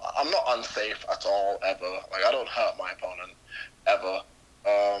I'm not unsafe at all ever. Like I don't hurt my opponent ever.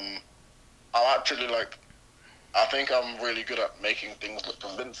 I'm actually like. I think I'm really good at making things look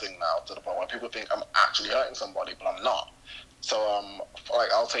convincing now, to the point where people think I'm actually hurting somebody, but I'm not. So,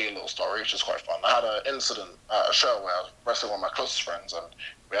 I'll tell you a little story, which is quite fun. I had an incident at a show where I was wrestling one of my closest friends, and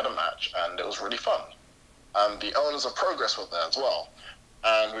we had a match, and it was really fun. And the owners of Progress were there as well.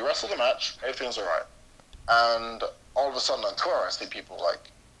 And we wrestled the match, everything was alright. And all of a sudden on Twitter, I see people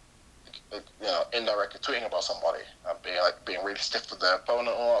indirectly tweeting about somebody, and being really stiff with their opponent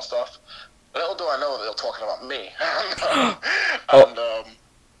and all that stuff. Little do I know that they're talking about me. And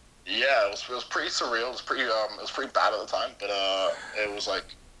yeah, it was pretty surreal. It was pretty bad at the time, but it was like,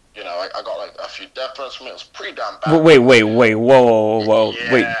 I got like a few death threats from it. It was pretty damn bad. Wait, whoa.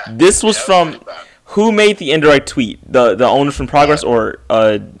 Yeah. Wait, this was from who made the indirect tweet? The owners from Progress or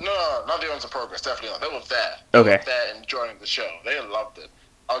No, not the owners of Progress. Definitely not. They were there. They were there enjoying the show. They loved it.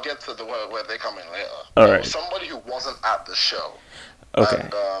 I'll get to the where they come in later. All right. It was somebody who wasn't at the show. Okay.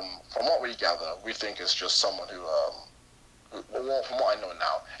 And from what we gather, we think it's just someone who well, from what I know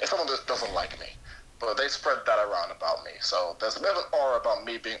now, it's someone that doesn't like me. But they spread that around about me. So there's a bit of an aura about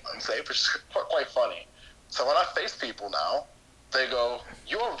me being unsafe, which is quite funny. So when I face people now, they go,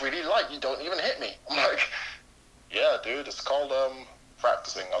 "You're really light. You don't even hit me." I'm like, "Yeah, dude, it's called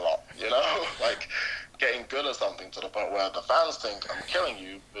practicing a lot. Like getting good at something to the point where the fans think I'm killing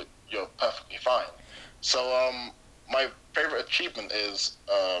you, but you're perfectly fine." So my favorite achievement is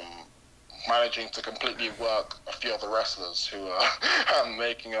managing to completely work a few other wrestlers who are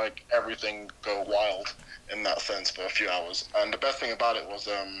making like everything go wild in that sense for a few hours. And the best thing about it was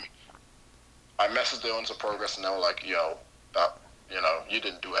I messaged the owners of Progress, and they were like, "Yo, that you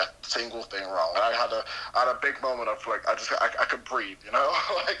didn't do a single thing wrong." And I had a big moment of like I could breathe,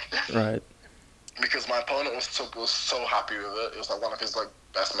 like right. Because my opponent was so happy with it. It was like one of his like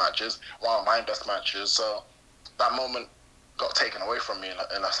best matches, one of my best matches. So that moment got taken away from me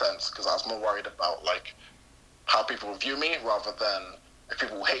in a sense, because I was more worried about like how people view me rather than if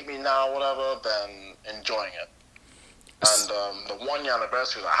people hate me now or whatever, than enjoying it. And the 1 year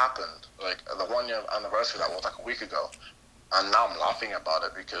anniversary that happened, like the 1 year anniversary that was like a week ago, and now I'm laughing about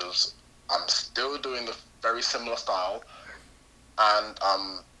it because I'm still doing the very similar style, and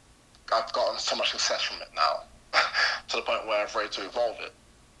I've gotten so much success from it now to the point where I'm ready to evolve it.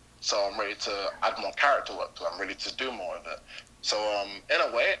 So I'm ready to add more character work to it. I'm ready to do more of it. So in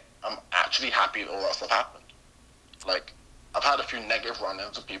a way, I'm actually happy that all that stuff happened. Like, I've had a few negative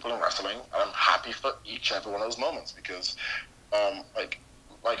run-ins with people in wrestling, and I'm happy for each and every one of those moments because, like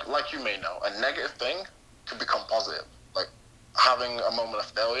you may know, a negative thing could become positive. Like, having a moment of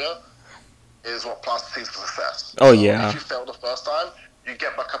failure is what plants the seeds for success. Oh, yeah. If you fail the first time, you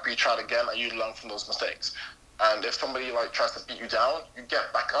get back up, you try it again, and you learn from those mistakes. And if somebody like tries to beat you down, you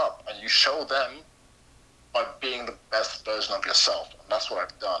get back up and you show them by being the best version of yourself. And that's what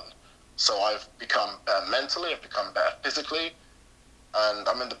I've done. So I've become better mentally, I've become better physically, and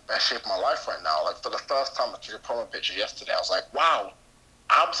I'm in the best shape of my life right now. Like for the first time, I took a promo picture yesterday. I was like, wow,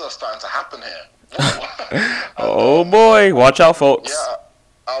 abs are starting to happen here. Oh boy, watch out, folks. Yeah.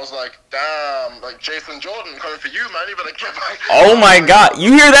 I was like, damn, like Jason Jordan coming for you, man. You better get back. Oh my God,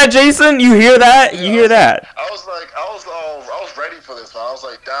 you hear that, Jason? You hear that? Yeah, you hear that? I was ready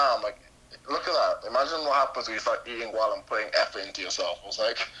imagine what happens when you start eating well and putting effort into yourself. I was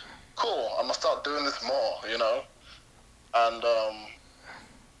like, cool, I'm gonna start doing this more, you know. And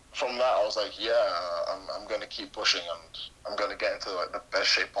from that, I was like, yeah, I'm gonna keep pushing, and I'm gonna get into like the best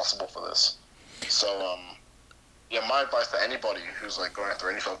shape possible for this. So yeah, my advice to anybody who's like going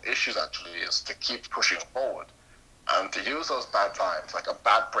through any sort of issues actually is to keep pushing forward and to use those bad times, like a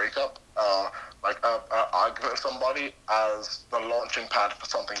bad breakup, like a argument with somebody, as the launching pad for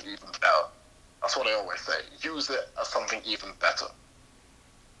something even better. That's what I always say. Use it as something even better.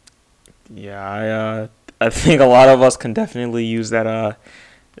 Yeah, I think a lot of us can definitely use that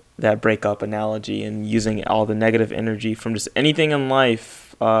breakup analogy, and using all the negative energy from just anything in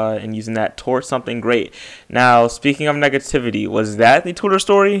life, and using that towards something great. Now, speaking of negativity, was that the Twitter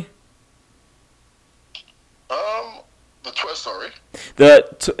story? The Twitter story.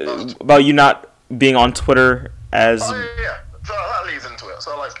 About you not being on Twitter as. Oh yeah. So that leads into it.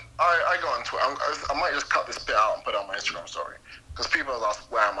 So like, I go on Twitter. I might just cut this bit out and put it on my Instagram story, because people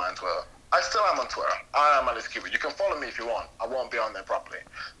ask, where am I on Twitter? I still am on Twitter. I am Alex Cupid. You can follow me if you want. I won't be on there properly.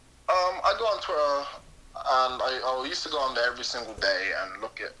 I go on Twitter, and I used to go on there every single day and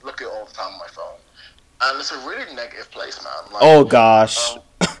look at all the time on my phone. And it's a really negative place, man. Like, oh gosh.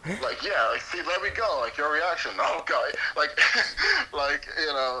 Like, yeah, like, see, there we go. Like, your reaction. Oh god, like, like,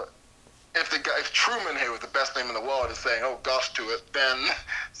 you know, if Truman here with the best name in the world is saying "oh gosh" to it, then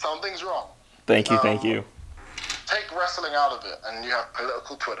something's wrong. Thank you. Take wrestling out of it, and you have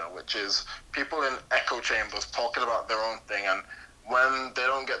political Twitter, which is people in echo chambers talking about their own thing, and when they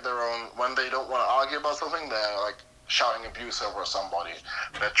don't get when they don't want to argue about something, they're like shouting abuse over somebody.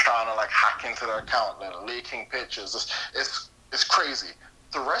 They're trying to like hack into their account. They're leaking pictures. It's crazy.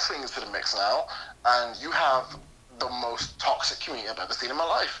 The wrestling is to the mix now, and you have the most toxic community I've ever seen in my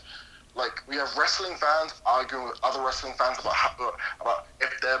life. Like, we have wrestling fans arguing with other wrestling fans about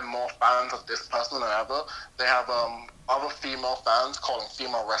if they're more fans of this person than ever. They have other female fans calling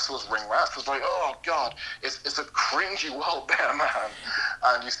female wrestlers ring rats. It's like, oh god, it's a cringy world there, man.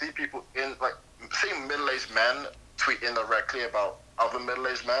 And you see people seeing middle-aged men tweet indirectly about other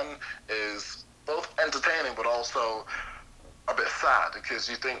middle-aged men is both entertaining but also a bit sad, because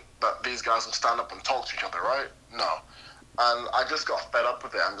you think that these guys will stand up and talk to each other, right? No. And I just got fed up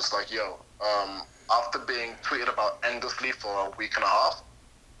with it. I'm just like, yo, after being tweeted about endlessly for a week and a half,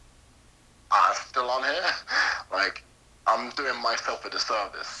 I'm still on here. Like, I'm doing myself a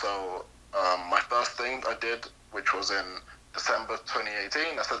disservice. So my first thing I did, which was in December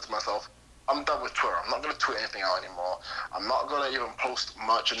 2018, I said to myself, I'm done with Twitter. I'm not going to tweet anything out anymore. I'm not going to even post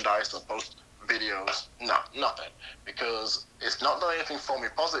merchandise or post videos. No, nothing. Because it's not doing anything for me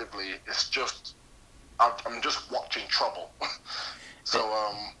positively. It's just, I'm just watching trouble. So,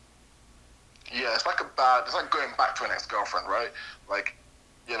 yeah, it's like going back to an ex-girlfriend, right? Like,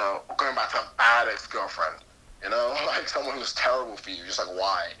 you know, going back to a bad ex-girlfriend, you know? Like, someone who's terrible for you, just like,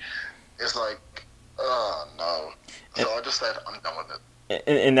 why? It's like, oh, no. So I just said, I'm done with it.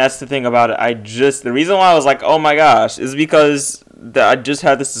 And that's the thing about it. The reason why I was like, oh my gosh, is because I just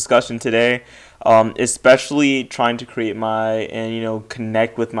had this discussion today, especially trying to create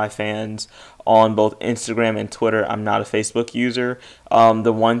connect with my fans on both Instagram and Twitter. I'm not a Facebook user.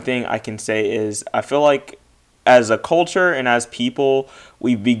 The one thing I can say is I feel like as a culture and as people,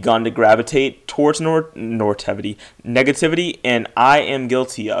 we've begun to gravitate towards negativity, and I am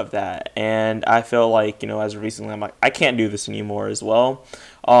guilty of that. And I feel like, as recently, I'm like, I can't do this anymore as well.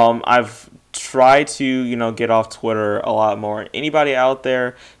 I've tried to, get off Twitter a lot more. Anybody out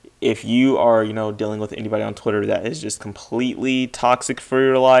there, if you are, dealing with anybody on Twitter that is just completely toxic for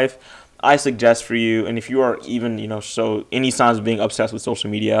your life, I suggest for you, and if you are even, show any signs of being obsessed with social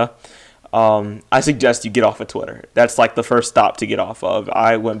media, I suggest you get off of Twitter. That's like the first stop to get off of.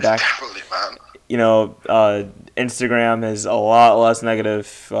 I went back. Definitely, man. Instagram is a lot less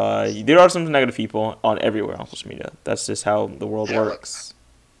negative. There are some negative people everywhere on social media. That's just how the world works.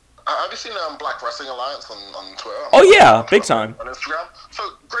 Have you seen Black Wrestling Alliance on Twitter? Oh yeah, big time. On Instagram. So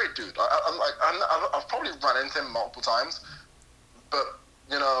great dude. I've probably run into him multiple times, but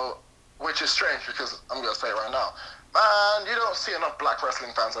which is strange because I'm gonna say it right now. Man, you don't see enough black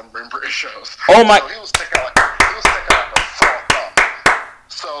wrestling fans on British shows. Oh my! So he was sticking like a sore thumb.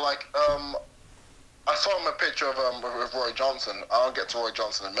 So like, I saw him a picture of with Roy Johnson. I'll get to Roy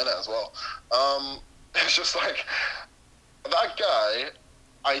Johnson in a minute as well. It's just like that guy.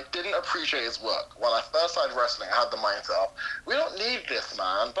 I didn't appreciate his work. When I first started wrestling, I had the mindset of, we don't need this,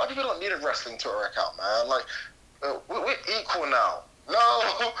 man. Black people don't need a wrestling Twitter account, man. Like, we're equal now. No.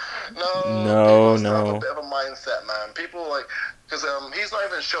 Have a bit of a mindset, man. People like, because he's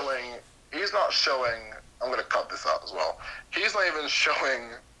not showing. I'm gonna cut this out as well. He's not even showing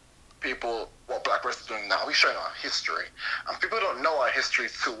people what Black wrestling's doing now. He's showing our history, and people don't know our history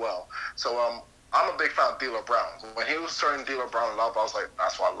too well. So I'm a big fan of D'Lo Brown. When he was showing D'Lo Brown love, I was like,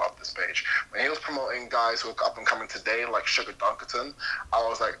 that's why I love this page. When he was promoting guys who are up and coming today, like Sugar Dunkerton, I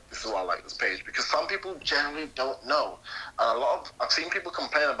was like, this is why I like this page. Because some people generally don't know. And I've seen people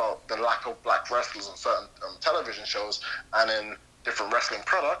complain about the lack of black wrestlers on certain television shows and in different wrestling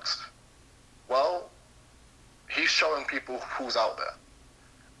products. Well, he's showing people who's out there.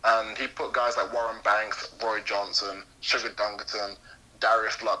 And he put guys like Warren Banks, Roy Johnson, Sugar Dunkerton,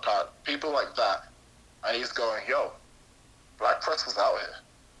 Darius Lockhart, people like that. And he's going, yo, black wrestlers out here.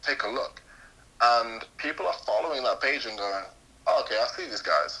 Take a look. And people are following that page and going, oh, okay, I see these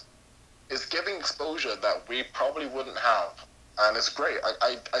guys. It's giving exposure that we probably wouldn't have. And it's great.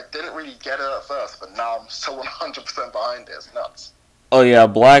 I didn't really get it at first, but now I'm so 100% behind it. It's nuts. Oh yeah,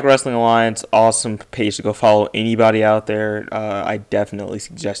 Black Wrestling Alliance, awesome page to go follow. Anybody out there, I definitely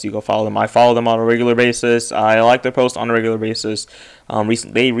suggest you go follow them. I follow them on a regular basis. I like their posts on a regular basis.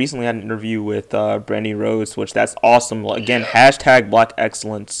 They recently had an interview with Brandy Rhodes, which that's awesome. Again, hashtag Black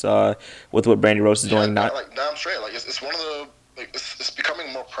Excellence with what Brandy Rhodes is doing. Like damn straight. Like it's one of the it's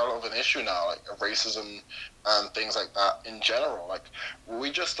becoming more prevalent of an issue now, like racism and things like that in general. Like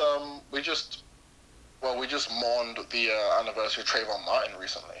we just mourned the anniversary of Trayvon Martin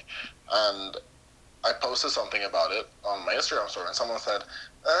recently, and I posted something about it on my Instagram story, and someone said,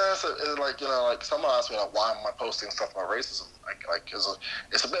 someone asked me, like, why am I posting stuff about racism?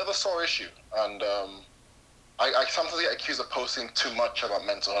 It's a bit of a sore issue, and I sometimes get accused of posting too much about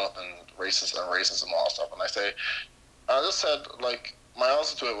mental health and racism and all that stuff, and I just said, like, my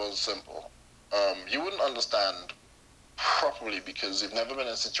answer to it was simple. You wouldn't understand properly because you've never been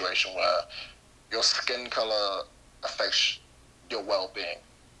in a situation where your skin color affects your well-being.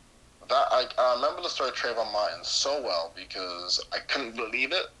 That I remember the story of Trayvon Martin so well because I couldn't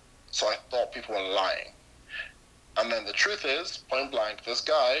believe it, so I thought people were lying. And then the truth is, point blank, this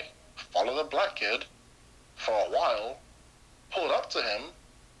guy followed a black kid for a while, pulled up to him,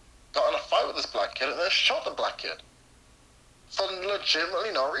 got in a fight with this black kid, and then shot the black kid for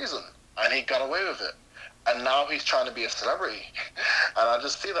legitimately no reason, and he got away with it. And now he's trying to be a celebrity, and I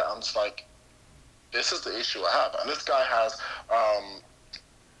just see that I'm just like, this is the issue I have. And this guy has,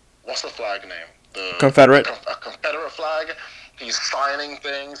 what's the flag name? The Confederate. A Confederate flag. He's signing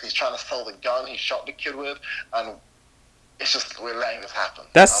things. He's trying to sell the gun he shot the kid with. And it's just, we're letting this happen.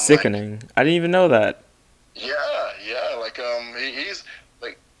 That's sickening. Like, I didn't even know that. Yeah. Like, he's,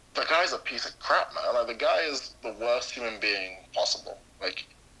 like, the guy's a piece of crap, man. Like, the guy is the worst human being possible. Like,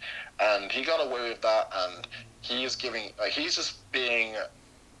 and he got away with that, and he's giving, like, he's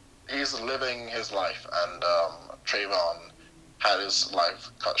living his life, and Trayvon had his life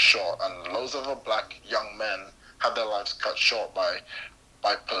cut short, and loads of other black young men had their lives cut short by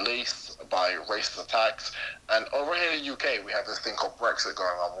police, by racist attacks. And over here in the UK, we have this thing called Brexit going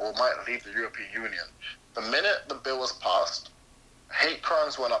on. We might leave the European Union. The minute the bill was passed, hate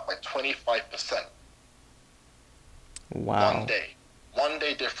crimes went up by 25%. Wow. One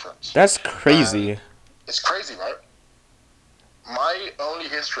day difference. That's crazy. It's crazy, right? My only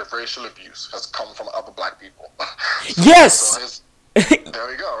history of racial abuse has come from other black people. Yes! There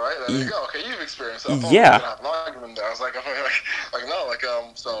we go, right? There you go. Okay, you've experienced that. I thought Yeah. we were gonna have an argument there. I was like,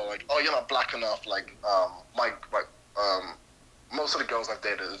 oh, you're not black enough. Most of the girls I've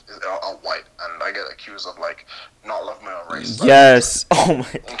dated are white, and I get accused of, like, not loving my own race. Yes. Oh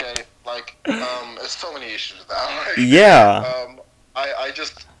my. Okay, like, there's so many issues with that. Like, Yeah. I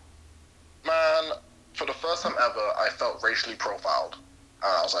just, man, for the first time ever, I felt racially profiled.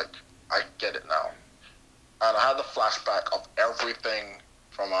 And I was like, I get it now. And I had the flashback of everything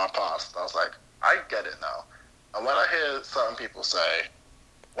from our past. I was like, I get it now. And when I hear certain people say,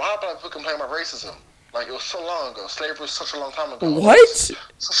 why do people complain about racism? Like, it was so long ago. Slavery was such a long time ago. What?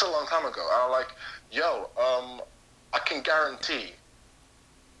 Such a long time ago. And I'm like, yo, I can guarantee,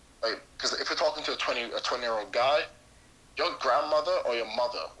 like, because if you're talking to a 20-year-old guy, your grandmother or your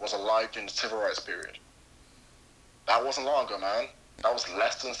mother was alive during the civil rights period. That wasn't long ago, man. That was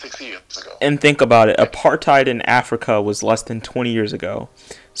less than 60 years ago. And think about it. Apartheid in Africa was less than 20 years ago.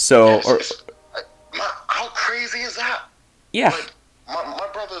 So, how crazy is that? Yeah. Like, my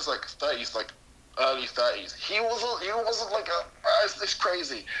brother's like 30s, like early 30s. He wasn't like it's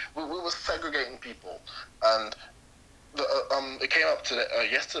crazy. We were segregating people, and it came up to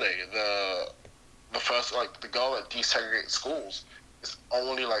yesterday. The first, like, the girl that desegregated schools is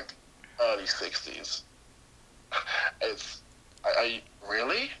only like early 60s.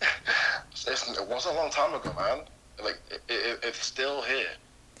 Really? It wasn't a long time ago, man. Like, it's still here.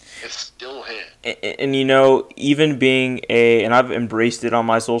 It's still here. And you know, even being and I've embraced it on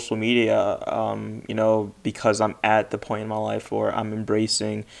my social media, you know, because I'm at the point in my life where I'm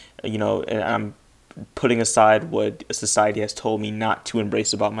embracing, you know, and I'm putting aside what society has told me not to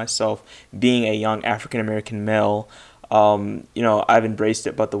embrace about myself. Being a young African American male, you know, I've embraced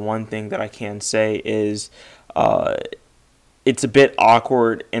it. But the one thing that I can say is, it's a bit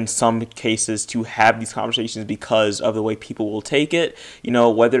awkward in some cases to have these conversations because of the way people will take it, you know,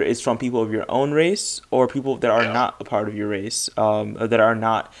 whether it's from people of your own race or people that are not a part of your race, or that are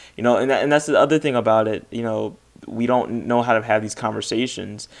not, you know, and that's the other thing about it, you know, we don't know how to have these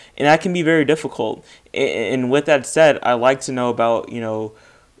conversations, and that can be very difficult. And with that said, I like to know about, you know,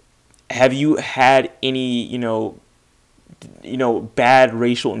 have you had any, you know, bad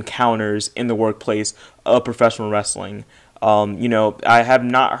racial encounters in the workplace of professional wrestling? You know, I have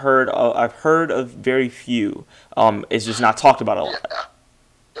not heard. I've heard of very few. It's just not talked about a lot.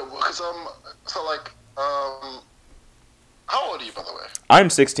 Yeah, because so like how old are you, by the way? I'm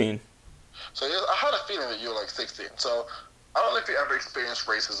 16. So yeah, I had a feeling that you were like 16. So I don't know if you ever experienced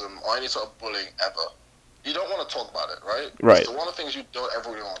racism or any sort of bullying ever. You don't want to talk about it, right? Right. So one of the things you don't ever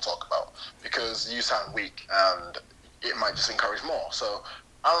really want to talk about because you sound weak and it might just encourage more. So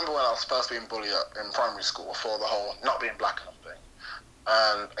I remember when I was first being bullied in primary school for the whole not being black enough thing.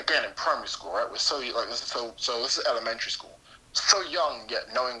 And again, in primary school, right, we're so like so this is elementary school. So young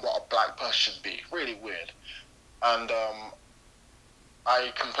yet knowing what a black person should be, really weird. And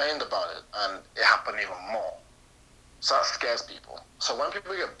I complained about it, and it happened even more. So that scares people. So when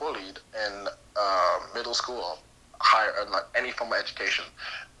people get bullied in middle school or higher, like any form of education,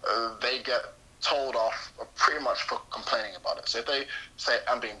 they get told off pretty much for complaining about it. So if they say,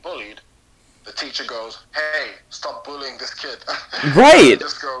 I'm being bullied, the teacher goes, hey, stop bullying this kid. Right. It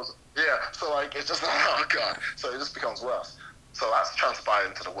just goes, yeah. So like, it's just, oh God. So it just becomes worse. So that's transpired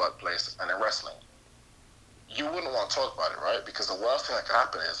into the workplace and in wrestling. You wouldn't want to talk about it, right? Because the worst thing that could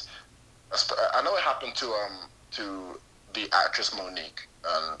happen is, I know it happened to the actress Monique,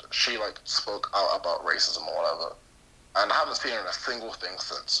 and she like spoke out about racism or whatever, and I haven't seen her in a single thing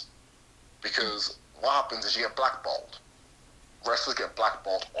since. Because what happens is you get blackballed. Wrestlers get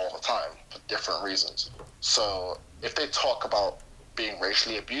blackballed all the time for different reasons. So if they talk about being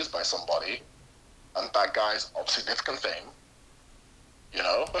racially abused by somebody, and that guy's of significant fame, you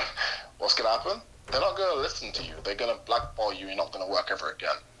know, what's gonna happen? They're not gonna listen to you. They're gonna blackball you. You're not gonna work ever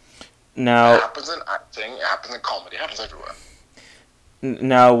again. Now, it happens in acting. It happens in comedy. It happens everywhere.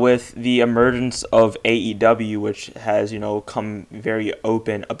 Now, with the emergence of AEW, which has, you know, come very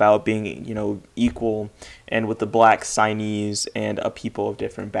open about being, you know, equal, and with the black signees and people of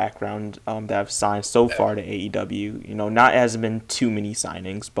different background that have signed so far to AEW, you know, not hasn't been too many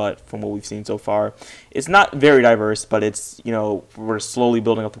signings, but from what we've seen so far, it's not very diverse, but it's, you know, we're slowly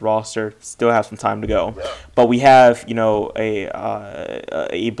building up the roster, still have some time to go. Yeah. But we have, you know,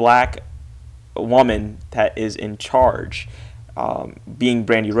 a black woman that is in charge. Being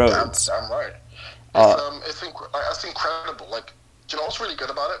Brandy Rhodes. Damn right. It's incredible. Like, do you know what's really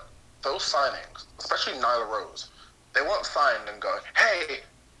good about it? Those signings, especially Nyla Rose, they weren't signed and going, hey,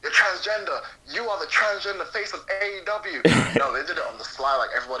 you're transgender. You are the transgender face of AEW. No, they did it on the fly like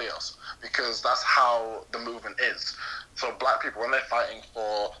everybody else because that's how the movement is. So black people, when they're fighting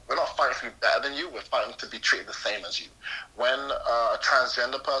we're not fighting to be better than you, we're fighting to be treated the same as you. When a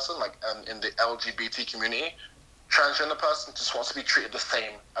transgender person, like in the LGBT community, transgender person just wants to be treated the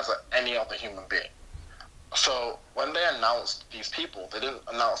same as any other human being. So when they announced these people, they didn't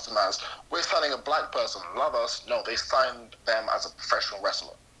announce them as, we're signing a black person, love us. No, they signed them as a professional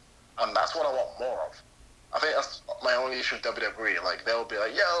wrestler. And that's what I want more of. I think that's my only issue with WWE. Like, they'll be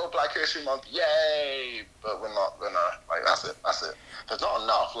like, yo, Black History Month, yay! But we're not gonna, like, that's it. There's not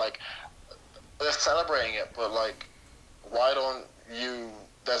enough. Like, they're celebrating it, but, like, why don't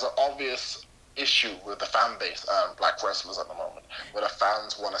there's an obvious issue with the fan base and black wrestlers at the moment, where the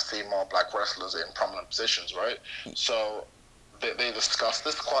fans want to see more black wrestlers in prominent positions, right? So they discuss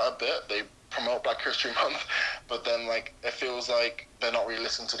this quite a bit. They promote Black History Month, but then like it feels like they're not really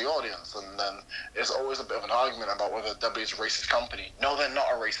listening to the audience, and then it's always a bit of an argument about whether W is a racist company. No, they're not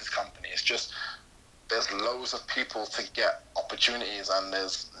a racist company. It's just there's loads of people to get opportunities, and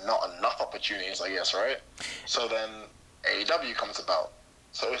there's not enough opportunities, I guess, right? So then AEW comes about.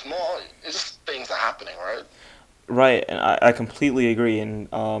 So it's just things are happening, right? Right, and I completely agree, and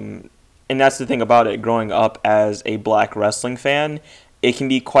that's the thing about it. Growing up as a black wrestling fan, it can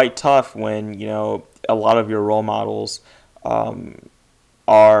be quite tough when, you know, a lot of your role models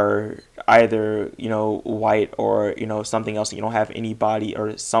are either, you know, white or, you know, something else. You don't have anybody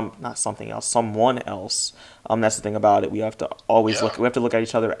or not something else, someone else. That's the thing about it. We have to always Yeah. we have to look at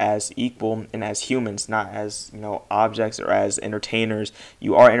each other as equal and as humans, not as, you know, objects or as entertainers.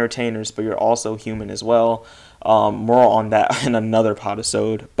 You are entertainers, but you're also human as well. More on that in another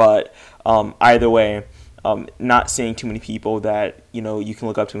podisode. But either way, not seeing too many people that, you know, you can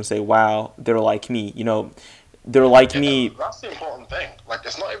look up to and say, wow, they're like me. You know, they're like Yeah, me. that's the important thing. Like,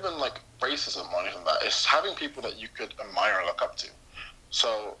 it's not even like racism or anything like that. It's having people that you could admire and look up to.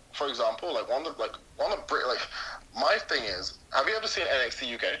 So, for example, like like my thing is, have you ever seen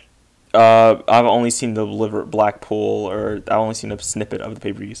NXT UK? I've only seen the Blackpool, or I've only seen a snippet of the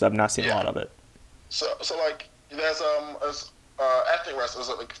pay per view, so I've not seen a Yeah. lot of it. So like, there's ethnic wrestlers,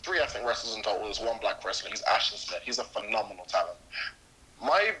 like three ethnic wrestlers in total. There's one black wrestler. He's Ashton Smith. He's a phenomenal talent.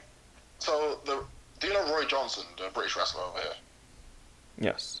 My so the Do you know Roy Johnson, the British wrestler over here?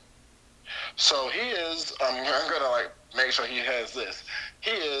 Yes. So he is. I'm gonna like make sure he hears this. He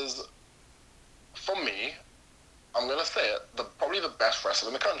is, for me, I'm gonna say it, probably the best wrestler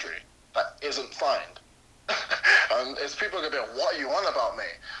in the country that isn't signed. And it's people are gonna be like, "What are you on about, me?"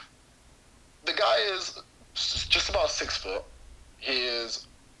 The guy is just about 6 foot. He is.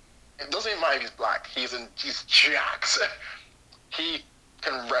 It doesn't even matter if he's black. He's jacked. He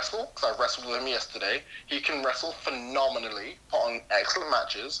can wrestle, because I wrestled with him yesterday. He can wrestle phenomenally, put on excellent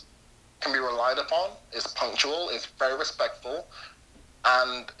matches, can be relied upon, is punctual, is very respectful,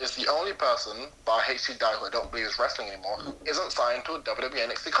 and is the only person, bar HC Dye, who I don't believe is wrestling anymore, who isn't signed to a WWE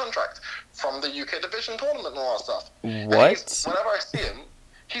NXT contract from the UK Division Tournament and all that stuff. What? Whenever I see him,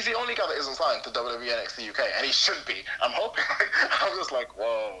 he's the only guy that isn't signed to WWE NXT UK, and he should be. I'm hoping. I'm just like,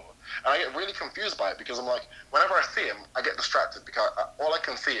 whoa. And I get really confused by it, because I'm like, whenever I see him, I get distracted, because all I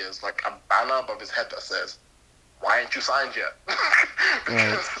can see is like a banner above his head that says, "Why ain't you signed yet?"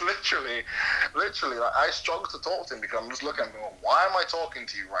 Because literally, like, I struggle to talk to him, because I'm just looking at him going, why am I talking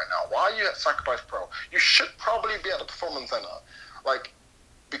to you right now? Why are you at Sacrifice Pro? You should probably be at the Performance Center. Like,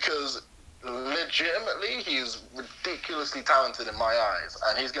 because legitimately, he's ridiculously talented in my eyes,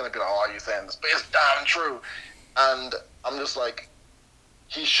 and he's going to be like, "Oh, are you saying this?" But it's damn true. And I'm just like,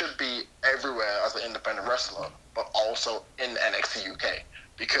 he should be everywhere as an independent wrestler, but also in NXT UK,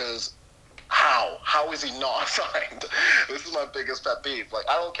 because how is he not signed? This is my biggest pet peeve. Like,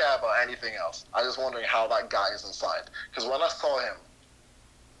 I don't care about anything else. I'm just wondering how that guy isn't signed. Because when I saw him,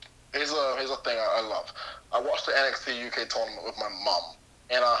 here's a thing I love. I watched the NXT UK tournament with my mum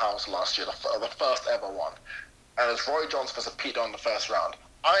in our house last year, the first ever one. And it was Roy Johnson versus Pete Dunne in the first round.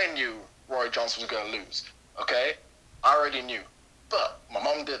 I knew Roy Johnson was going to lose, okay? I already knew. But my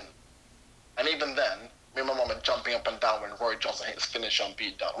mum didn't. And even then, me and my mum are jumping up and down when Roy Johnson hit his finish on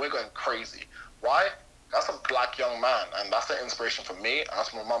Pete Dunne. We're going crazy. Why? That's a black young man, and that's an inspiration for me. And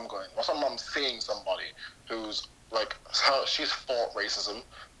that's my mum going. That's my mum seeing somebody who's like she's fought racism.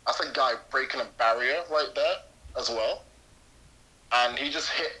 That's a guy breaking a barrier right there as well. And he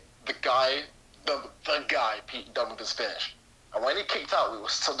just hit the guy Pete Dunne with his finish. And when he kicked out, we were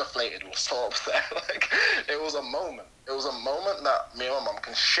so deflated. We were so upset. Like, it was a moment. It was a moment that me and my mom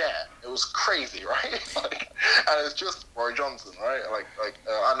can share. It was crazy, right? Like, and it's just Roy Johnson, right?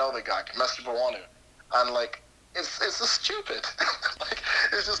 I know the guy. I can message if I want to. And, like, it's just stupid. Like,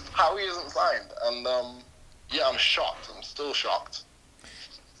 it's just how he isn't signed. And, yeah, I'm shocked. I'm still shocked.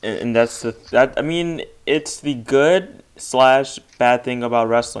 And that's I mean, it's the good / bad thing about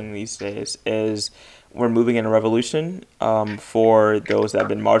wrestling these days is we're moving in a revolution for those that have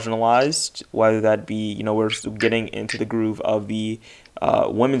been marginalized, whether that be, you know, we're getting into the groove of the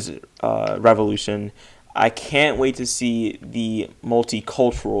women's revolution. I can't wait to see the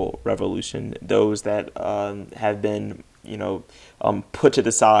multicultural revolution, those that have been, you know, put to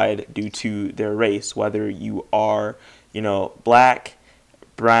the side due to their race, whether you are, you know, black,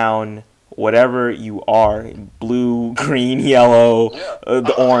 brown, whatever you are, blue, green, yellow, Yeah,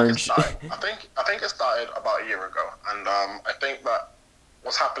 the orange. I think it started about a year ago, and I think that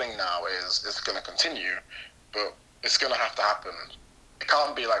what's happening now is it's going to continue, but it's going to have to happen. It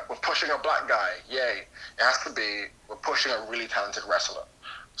can't be like we're pushing a black guy, yay. It has to be we're pushing a really talented wrestler.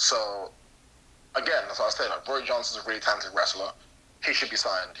 So again, that's what I say. Like, Roy Johnson's a really talented wrestler. He should be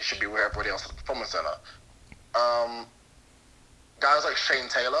signed. He should be with everybody else at the Performance Center. Guys like Shane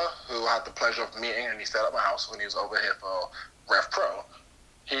Taylor, who I had the pleasure of meeting, and he stayed at my house when he was over here for Rev Pro.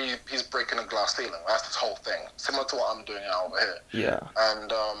 He's breaking a glass ceiling. That's his whole thing, similar to what I'm doing now over here. Yeah.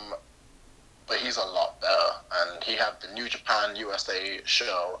 And but he's a lot better. And he had the New Japan USA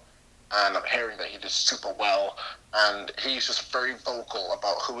show, and I'm hearing that he did super well. And he's just very vocal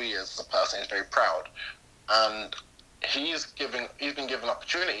about who he is as a person. He's very proud. And he's been given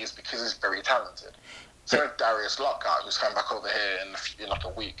opportunities because he's very talented. So Darius Lockhart, who's coming back over here in like a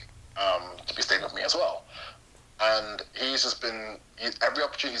week to be staying with me as well. And he's just been, every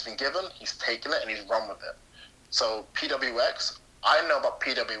opportunity he's been given, he's taken it and he's run with it. So PWX, I know about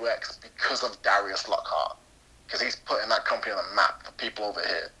PWX because of Darius Lockhart, because he's putting that company on the map for people over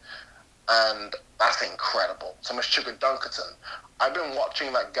here. And that's incredible. So much Sugar Dunkerton. I've been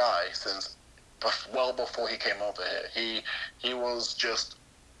watching that guy since well before he came over here. He was just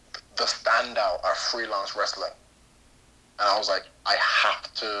the standout of freelance wrestling. And I was like, I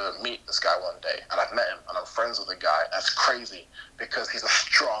have to meet this guy one day. And I've met him, and I'm friends with the guy. That's crazy, because he's a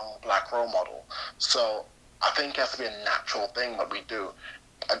strong black role model. So I think it has to be a natural thing that we do.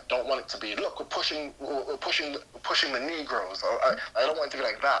 I don't want it to be, look, we're pushing the Negroes. I don't want it to be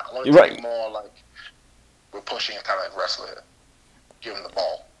like that. I want it to be more like, we're pushing a talented wrestler here. Give him the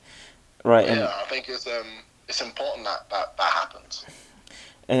ball. Right. Yeah, I think it's important that happens.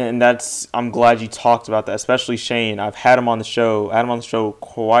 And I'm glad you talked about that, especially Shane. I've had him on the show. I had him on the show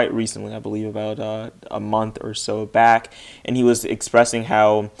quite recently, I believe about a month or so back, and he was expressing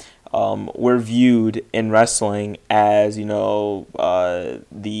how we're viewed in wrestling as, we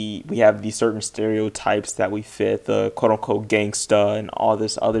have these certain stereotypes that we fit, the quote unquote gangsta and all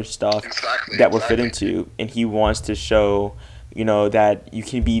this other stuff that we're fit into, and he wants to show that you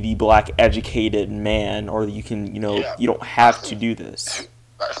can be the black educated man, or you can you don't have to do this.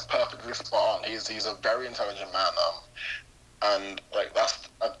 That's perfectly spot on. He's a very intelligent man, and like that's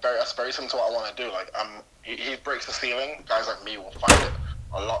very similar to what I want to do. Like he breaks the ceiling. Guys like me will find it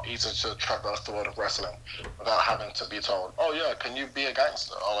a lot easier to traverse the world of wrestling without having to be told, oh yeah, can you be a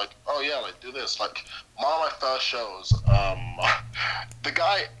gangster? Or like, oh yeah, like do this. Like one of my first shows, the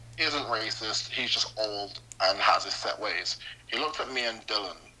guy isn't racist. He's just old and has his set ways. He looked at me and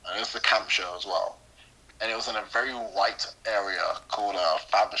Dylan, and it's the camp show as well. And it was in a very white area called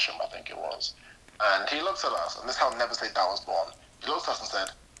Faversham, I think it was. And he looks at us, and this is how Never Say Die was born. He looked at us and said,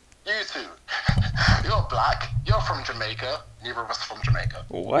 you two, you're black, you're from Jamaica, neither of us are from Jamaica.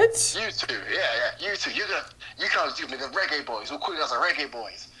 What? You two, yeah, you two, you can do the reggae boys, we'll call you guys the reggae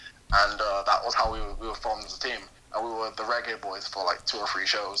boys. And that was how we were formed as a team. And we were the reggae boys for like 2 or 3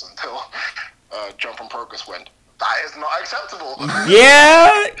 shows until Jump from Progress went, that is not acceptable.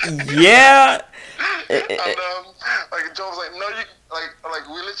 Yeah. And like Joe was like, no, you like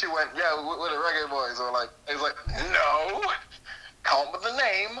we literally went, yeah, we're the reggae boys, or like he's like, no, come up with a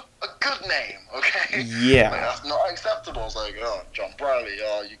name, a good name, okay? Yeah. Like, that's not acceptable. It's like, oh, John Briley,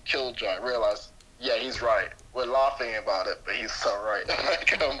 oh, you killed John. I realized, yeah, he's right. We're laughing about it, but he's so right. And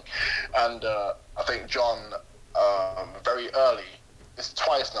I think John, very early, it's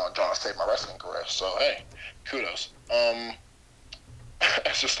twice now John has saved my wrestling career. So hey, kudos.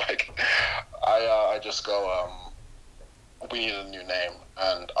 It's just like I just go, we need a new name,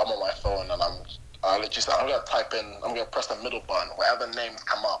 and I'm on my phone, and I literally said, I'm gonna press the middle button. Whatever names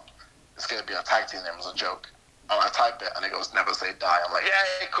come up, it's gonna be a tag team name as a joke. And I type it, and it goes Never Say Die. I'm like,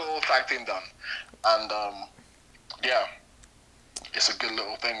 yeah, cool, tag team done. And yeah, it's a good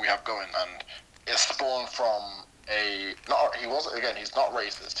little thing we have going, and it's spawned from he's not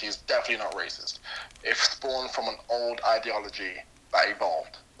racist. He's definitely not racist. It's spawned from an old ideology that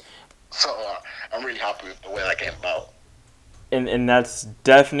evolved. So I'm really happy with the way that came about. And that's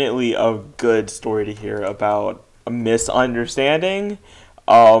definitely a good story to hear about a misunderstanding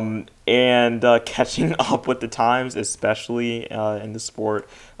and catching up with the times, especially in the sport.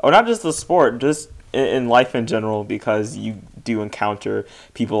 Or not just the sport, just in life in general, because you do encounter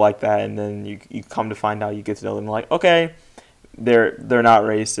people like that, and then you come to find out, you get to know them like, okay, they're not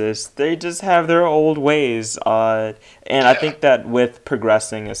racist, they just have their old ways, and I think that with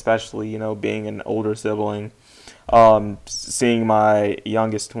progressing, especially being an older sibling, seeing my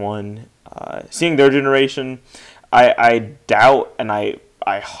youngest one, seeing their generation, I doubt, and I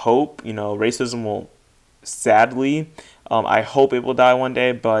hope racism will, sadly, I hope it will die one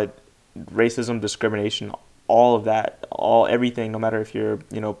day, but racism, discrimination, all of that, everything, no matter if you're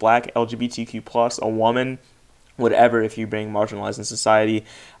black, LGBTQ+, a woman, whatever, if you're being marginalized in society,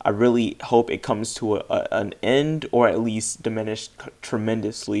 I really hope it comes to an end, or at least diminished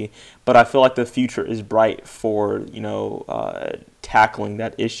tremendously. But I feel like the future is bright for tackling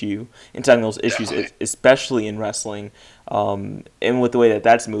that issue and tackling those issues, especially in wrestling, and with the way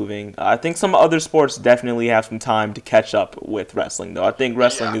that's moving. I think some other sports definitely have some time to catch up with wrestling, though. I think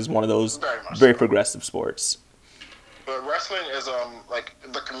wrestling is one of those very progressive sports. But wrestling is like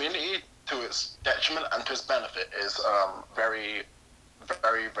the community, to its detriment and to its benefit, is very,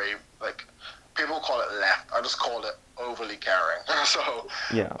 very, very, like, people call it left. I just call it overly caring. So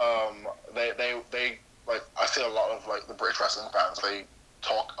yeah, they like I see a lot of like the British wrestling fans. They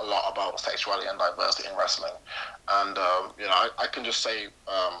talk a lot about sexuality and diversity in wrestling, and you know, I can just say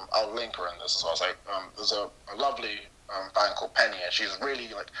I'll link her in this as well. It's like there's a lovely fan called Penny, and she's really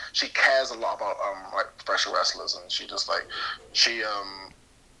like she cares a lot about like professional wrestlers, and she just like she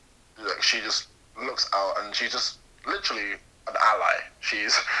like, she just looks out, and she's just literally an ally.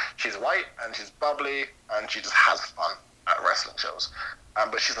 She's white and she's bubbly, and she just has fun at wrestling shows.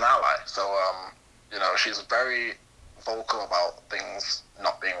 But she's an ally, so you know, she's very vocal about things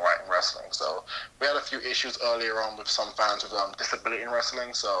not being right in wrestling. So we had a few issues earlier on with some fans with disability in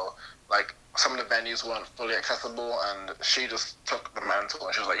wrestling. So like some of the venues weren't fully accessible, and she just took the mantle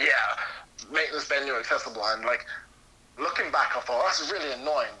and she was like, "Yeah, make this venue accessible." And like looking back, I thought that's really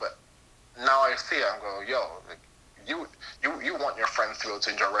annoying, but now I see it and go, "Yo, like, you want your friends to be able to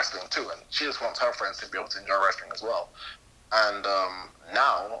enjoy wrestling too," and she just wants her friends to be able to enjoy wrestling as well. And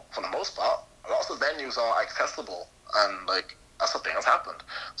now, for the most part, lots of venues are accessible, and like that's the thing that's happened.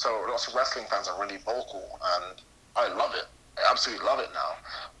 So lots of wrestling fans are really vocal, and I love it. I absolutely love it now.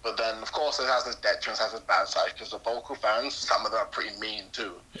 But then, of course, it has its detriments, has its bad side, because the vocal fans, some of them are pretty mean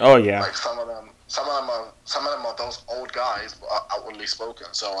too. Oh yeah. Like some of them are those old guys, but are outwardly spoken.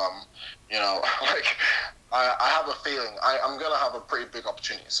 So you know, like I have a feeling I'm gonna have a pretty big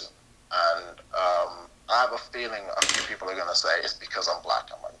opportunity soon, and I have a feeling a few people are gonna say it's because I'm black.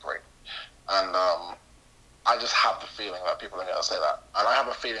 I'm like, great, and I just have the feeling that people are gonna say that, and I have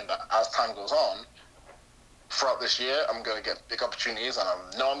a feeling that as time goes on, throughout this year, I'm gonna get big opportunities, and I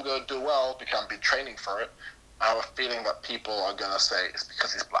know I'm gonna do well because I've been training for it. I have a feeling that people are gonna say it's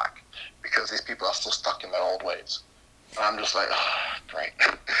because he's black, because these people are still stuck in their old ways, and I'm just like, oh, great,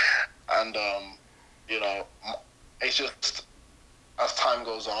 and you know, it's just as time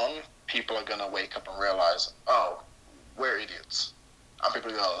goes on, people are gonna wake up and realize, oh, we're idiots, and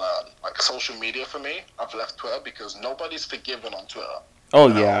people are gonna learn. Like social media for me, I've left Twitter because nobody's forgiven on Twitter. Oh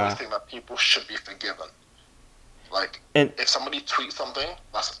and yeah. I always think that people should be forgiven. Like, and if somebody tweets something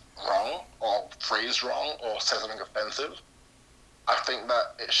that's wrong or phrased wrong or says something offensive, I think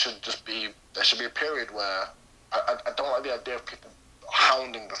that it should just be, there should be a period where I don't like the idea of people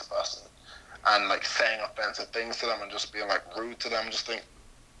hounding this person and like saying offensive things to them and just being like rude to them. Just think,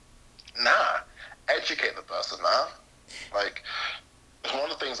 nah, educate the person, man. Like, it's one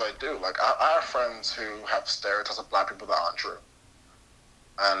of the things I do. Like, I have friends who have stereotypes of black people that aren't true,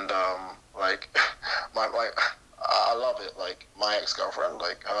 and like I love it. Like my ex-girlfriend,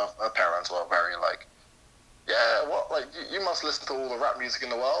 like her parents were very like, yeah, what? Like you must listen to all the rap music in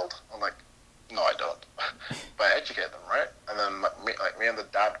the world. I'm like, no, I don't. But I educate them, right? And then me and the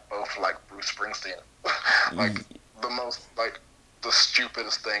dad both like Bruce Springsteen. Like the most like the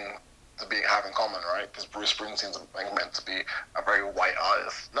stupidest thing to have in common, right? Because Bruce Springsteen's like, meant to be a very white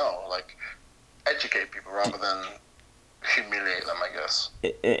artist. No, like educate people rather than humiliate them, I guess.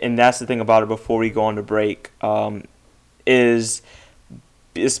 And that's the thing about it. Before we go on to break, is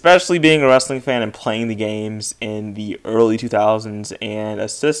especially being a wrestling fan and playing the games in the early 2000s, and a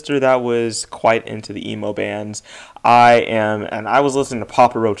sister that was quite into the emo bands. And I was listening to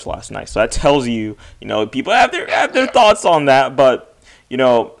Papa Roach last night, so that tells you, you know, people have their thoughts on that, but you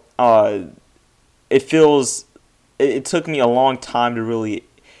know, it took me a long time to really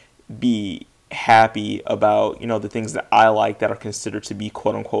be happy about, you know, the things that I like that are considered to be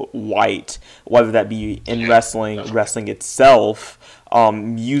quote unquote white, whether that be in wrestling itself,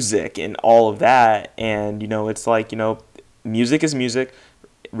 music and all of that. And you know, it's like, you know, music is music,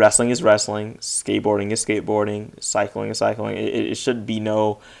 wrestling is wrestling, skateboarding is skateboarding, cycling is cycling. It should be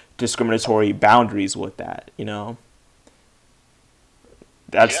no discriminatory boundaries with that, you know.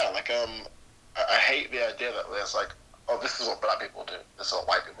 That's like I hate the idea that there's like, oh, this is what black people do, this is what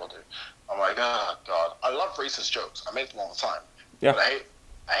white people do. I'm like, oh God, I love racist jokes. I make them all the time. Yeah. But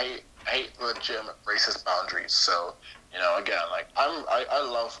I hate legitimate racist boundaries. So, you know, again, like I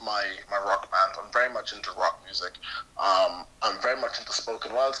love my rock band. I'm very much into rock music. I'm very much into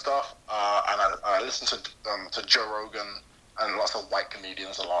spoken word stuff. And I listen to Joe Rogan and lots of white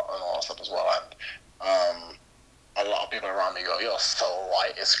comedians and all that stuff as well. And a lot of people around me go, "You're so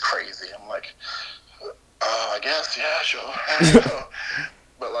white, it's crazy." I'm like, I guess, yeah, sure.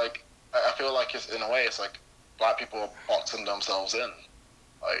 But like, I feel like it's, in a way, it's like black people are boxing themselves in.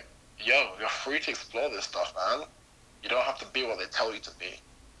 Like, yo, you're free to explore this stuff, man. You don't have to be what they tell you to be.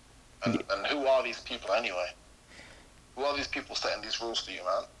 And who are these people anyway? Who are these people setting these rules for you,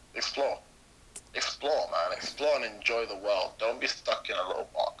 man? Explore. Explore, man. Explore and enjoy the world. Don't be stuck in a little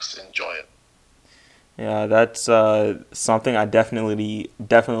box. Enjoy it. Yeah, that's something I definitely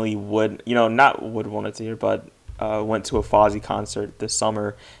would, you know, not would want to hear, but went to a Fozzy concert this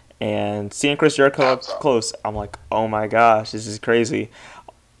summer, And seeing Chris Jericho up Hands up. close, I'm like, oh my gosh, this is crazy.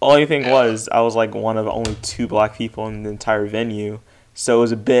 Only thing was, I was like one of only 2 black people in the entire venue. So it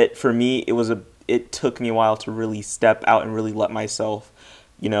was a bit, for me, it took me a while to really step out and really let myself,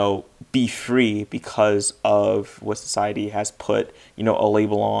 be free because of what society has put, a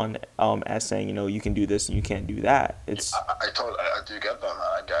label on, as saying, you can do this and you can't do that. I do get that, man.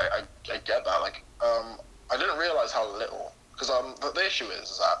 I get that. Like, I didn't realize how little, because the issue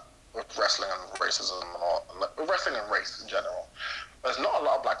is that with wrestling and racism and all, with wrestling and race in general, there's not a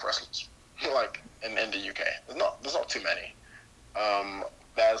lot of black wrestlers, like in the UK. There's not too many.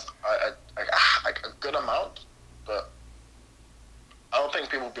 There's a good amount, but I don't think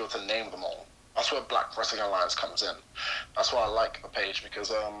people will be able to name them all. That's where Black Wrestling Alliance comes in. That's why I like the page,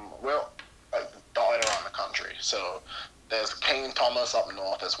 because we're like dotted around the country. So there's Kane Thomas up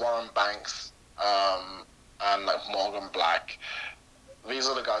north, there's Warren Banks, and like Morgan Black. These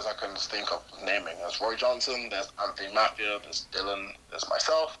are the guys I can think of naming. There's Roy Johnson, there's Anthony Mafia, there's Dylan, there's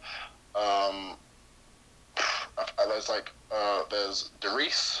myself. There's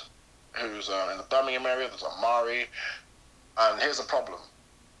Derice, who's in the Birmingham area. There's Amari, and here's the problem: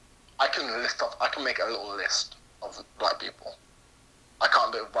 I can make a little list of black people. I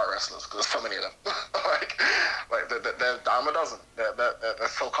can't do it with white wrestlers because there's so many of them. like they're dime a dozen. They're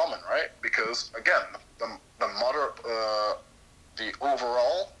so common, right? Because again, the moderate, the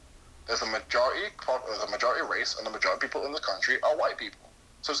overall, there's a majority race, and the majority of people in the country are white people.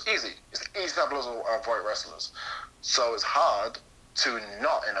 So it's easy. It's easy to have loads of white wrestlers. So it's hard to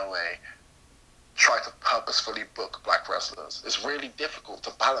not, in a way, try to purposefully book black wrestlers. It's really difficult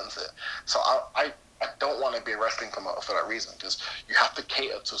to balance it. So I don't want to be a wrestling promoter for that reason, because you have to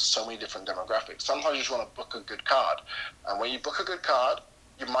cater to so many different demographics. Sometimes you just want to book a good card. And when you book a good card,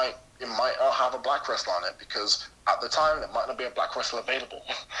 it might not have a black wrestler on it, because at the time there might not be a black wrestler available.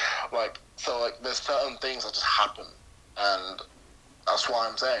 There's certain things that just happen, and that's why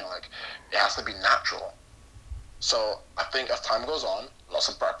I'm saying, like, it has to be natural. So I think as time goes on, lots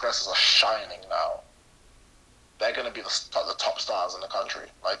of black wrestlers are shining now. They're going to be the top stars in the country.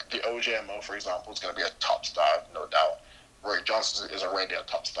 Like the OJMO, for example, is going to be a top star, no doubt. Roy Johnson is already a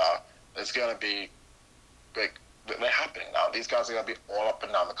top star. It's going to be big. They're happening now. These guys are going to be all up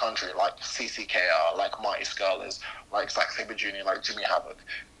and down the country, like CCKR, like Marty Scurll, like Zack Sabre Jr., like Jimmy Havoc.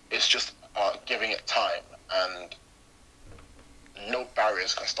 It's just giving it time, and no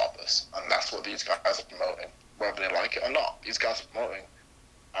barriers can stop us. And that's what these guys are promoting, whether they like it or not. These guys are promoting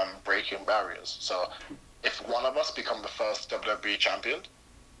and breaking barriers. So if one of us become the first WWE champion,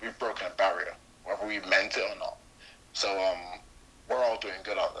 we've broken a barrier, whether we meant it or not. So we're all doing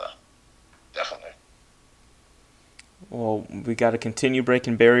good out there, definitely. Well, we got to continue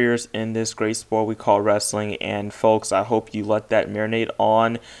breaking barriers in this great sport we call wrestling. And folks, I hope you let that marinate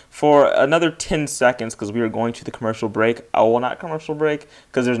on for another 10 seconds, because we are going to the commercial break. Well, not commercial break,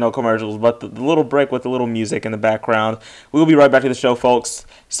 because there's no commercials, but the little break with the little music in the background. We will be right back to the show, folks.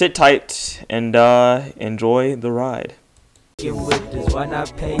 Sit tight and enjoy the ride. With this, why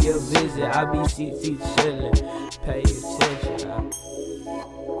not pay a visit? I be chillin', pay attention.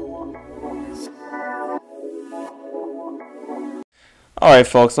 Alright,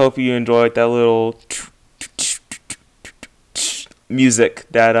 folks, I hope you enjoyed that little music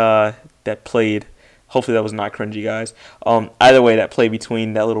that played. Hopefully that was not cringy, guys. Either way, that play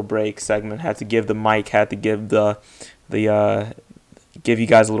between that little break segment had to give the mic, had to give give you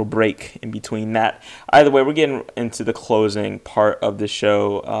guys a little break in between that. Either way, we're getting into the closing part of the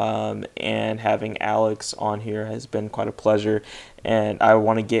show, and having Alex on here has been quite a pleasure, and I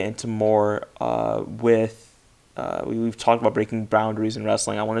want to get into more we've talked about breaking boundaries in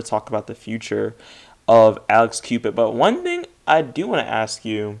wrestling. I want to talk about the future of Alex Cupid, but one thing I do want to ask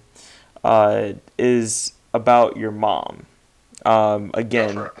you is about your mom.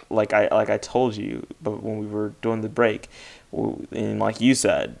 Again, like I told you, but when we were doing the break, and like you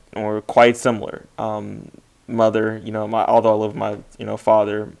said, we're quite similar. Mother, although I live with my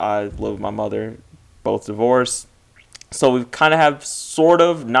father, I live with my mother, both divorced. So we kind of have sort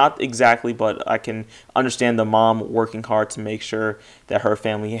of, not exactly, but I can understand the mom working hard to make sure that her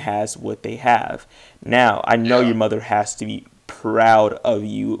family has what they have. Now, I know your mother has to be proud of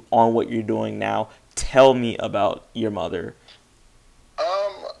you on what you're doing now. Tell me about your mother.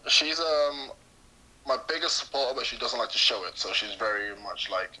 She's my biggest supporter, but she doesn't like to show it. So she's very much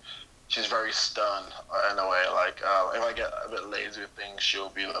she's very stern in a way. Like if I get a bit lazy with things, she'll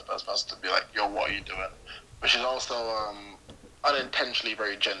be the first person to be like, "Yo, what are you doing?" But she's also unintentionally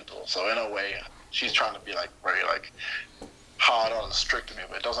very gentle. So in a way, she's trying to be very hard on and strict with me,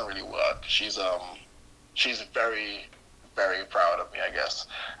 but it doesn't really work. She's very, very proud of me, I guess.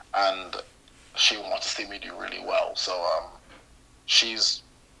 and she wants to see me do really well. So she's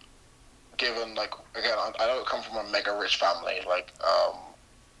given, like, again, I don't come from a mega rich family, like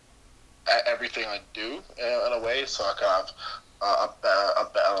everything I do in a way, so I can have a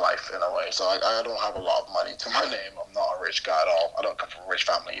better life in a way. So I don't have a lot of money to my name. I'm not a rich guy at all. I don't come from a rich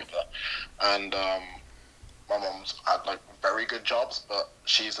family either, and my mom's had like very good jobs, but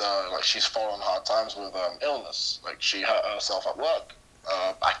she's fallen on hard times with illness. Like she hurt herself at work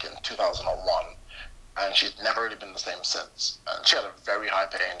back in 2001, and she's never really been the same since. And she had a very high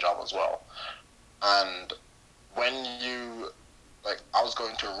paying job as well. And when you like, I was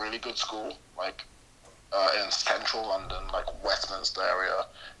going to a really good school, like in central London, like Westminster area,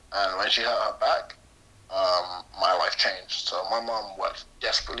 and when she hurt her back, my life changed. So my mom worked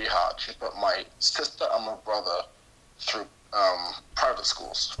desperately hard. She put my sister and my brother through private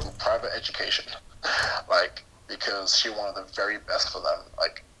schools, through private education, like because she wanted the very best for them.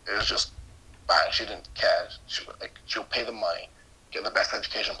 Like it was just bang. She didn't care. She'll pay the money, get the best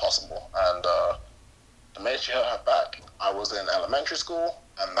education possible, and the minute she hurt her back, I was in elementary school,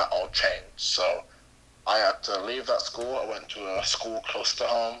 and that all changed. So I had to leave that school. I went to a school close to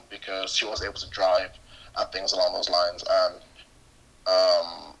home because she was able to drive and things along those lines. And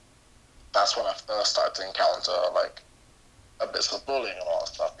that's when I first started to encounter like a bit of bullying and all that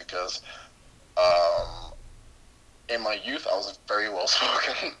stuff. Because in my youth, I was very well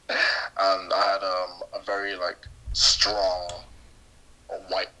spoken, and I had a very like strong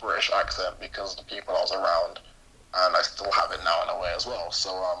white British accent because of the people I was around, and I still have it now in a way as well.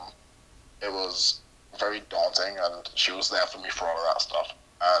 So it was very daunting, and she was there for me for all of that stuff.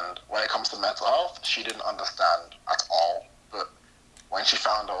 And when it comes to mental health, she didn't understand at all. But when she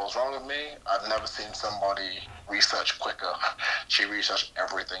found out what was wrong with me, I've never seen somebody research quicker. She researched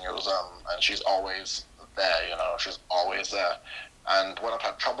everything. It was and she's always there. You know, she's always there. And when I've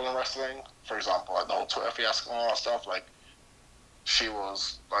had trouble in wrestling, for example, like the whole Twitter fiasco and all that stuff, like she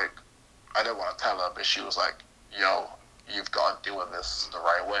was like, I didn't want to tell her, but she was like, "Yo, you've got to deal with this the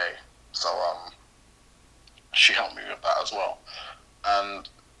right way." So she helped me with that as well. And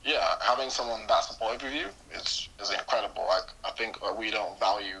yeah, having someone that supportive of you is incredible. Like I think we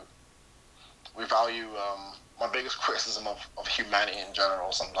value my biggest criticism of humanity in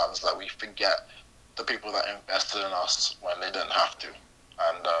general sometimes is that we forget the people that invested in us when they didn't have to.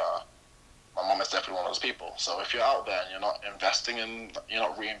 And my mom is definitely one of those people. So if you're out there and you're not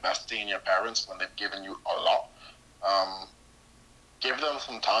reinvesting in your parents when they've given you a lot, give them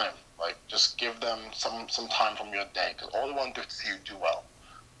some time. Like, just give them some time from your day, because all they want to do is see you do well.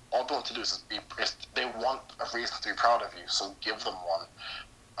 All they want to do is they want a reason to be proud of you, so give them one.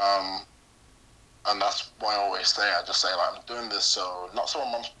 And that's why I always say, I just say, like, I'm doing this not so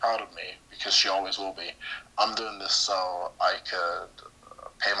my mom's proud of me, because she always will be. I'm doing this so I could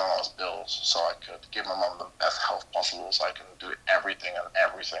pay my mom's bills, so I could give my mom the best health possible, so I can do everything and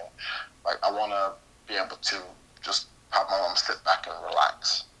everything. Like, I want to be able to just have my mom sit back and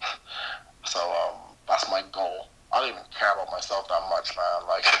relax. So that's my goal. I don't even care about myself that much, man.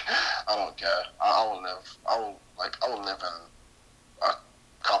 Like I don't care. I will live in a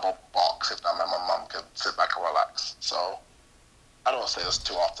cardboard box if that meant my mom could sit back and relax. So I don't say this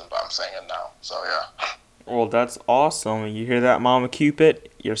too often, but I'm saying it now. So yeah. Well, that's awesome. You hear that, Mama Cupid?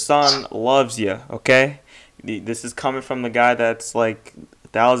 Your son loves you, okay? This is coming from the guy that's like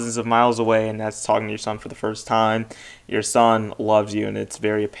thousands of miles away, and that's talking to your son for the first time. Your son loves you, and it's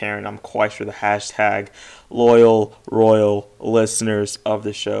very apparent. I'm quite sure the hashtag loyal royal listeners of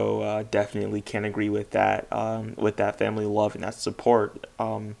the show definitely can agree with that family love and that support.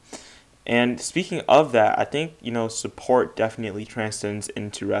 And speaking of that, I think support definitely transcends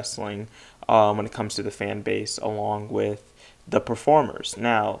into wrestling when it comes to the fan base along with the performers.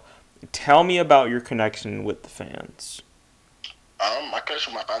 Now, tell me about your connection with the fans. My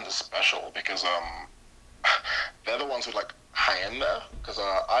connection with my fans is special because they're the ones who like hang in there. Because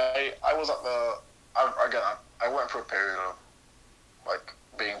I was at I went through a period of like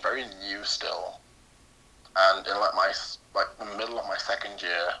being very new still, and in the middle of my second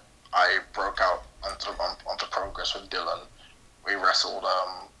year, I broke out onto Progress with Dylan. We wrestled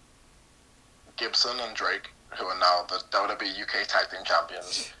Gibson and Drake, who are now the WWE UK Tag Team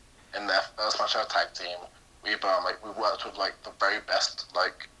Champions, in their first match of tag team. We worked with like the very best,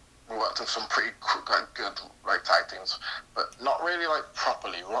 like we worked with some pretty good like tag teams, but not really like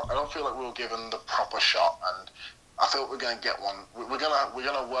properly. I don't feel like we were given the proper shot, and I feel we're gonna get one. We're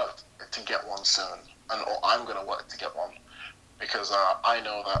gonna work to get one soon, or I'm gonna work to get one because I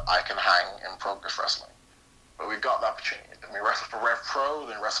know that I can hang in Progress Wrestling. But we got the opportunity. Then we wrestled for Rev Pro,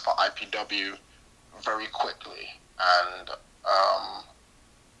 then wrestled for IPW very quickly, and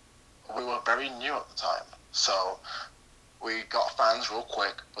very new at the time. So we got fans real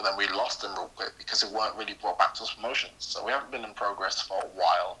quick, but then we lost them real quick because it weren't really brought back to us promotions. So we haven't been in progress for a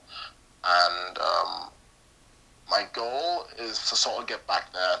while. And my goal is to sort of get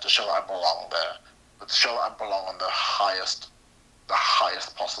back there to show that I belong there, but to show that I belong on the highest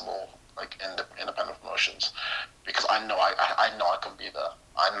possible like independent promotions, because I know I know I can be there.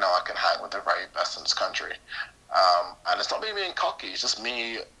 I know I can hang with the very best in this country, and it's not me being cocky. It's just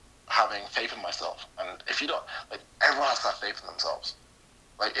me having faith in myself. And if you don't, like, everyone has to have faith in themselves.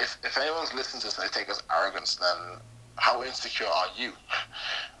 Like, if anyone's listening to this and they take as arrogance, then how insecure are you?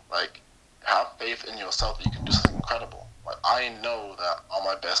 Like, have faith in yourself that you can do something incredible. Like, I know that on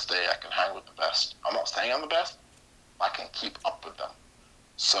my best day I can hang with the best. I'm not saying I'm the best, but I can keep up with them.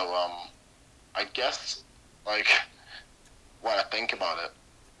 So I guess, like, when I think about it,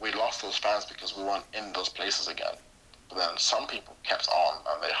 we lost those fans because we weren't in those places again. But then some people kept on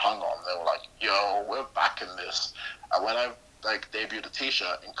and they hung on. They were like, "Yo, we're back in this." And when I debuted a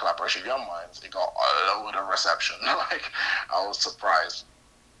T-shirt in collaboration with Young Minds, it got a load of reception. Like, I was surprised.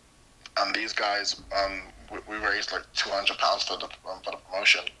 And these guys, we raised like £200 for the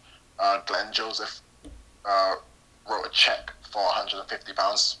promotion. Glenn Joseph wrote a check for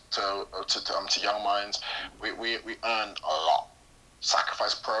 £150 to Young Minds. We earned a lot.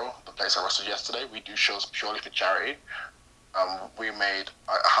 Sacrifice Pro, the place I wrestled yesterday, we do shows purely for charity. We made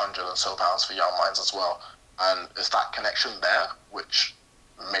 £100 and so for Young Minds as well, and it's that connection there which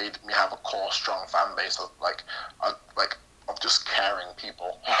made me have a core, strong fan base of of just caring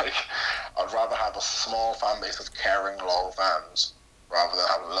people. Like, I'd rather have a small fan base of caring, loyal fans rather than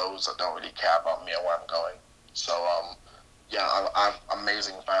have loads that don't really care about me and where I'm going. So yeah, I have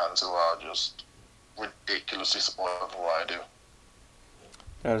amazing fans who are just ridiculously supportive of what I do.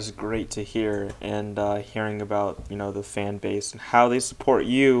 That is great to hear, and hearing about the fan base and how they support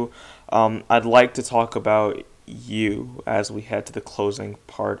you. I'd like to talk about you as we head to the closing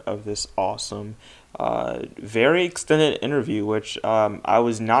part of this awesome, very extended interview, which I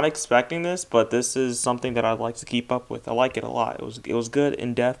was not expecting this, but this is something that I'd like to keep up with. I like it a lot. It was good,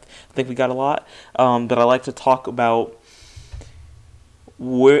 in depth. I think we got a lot, but I like to talk about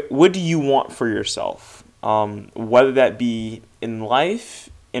what do you want for yourself, whether that be in life,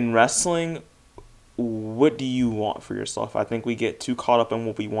 in wrestling. What do you want for yourself? I think we get too caught up in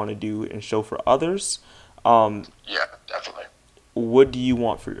what we want to do and show for others. Yeah, definitely. What do you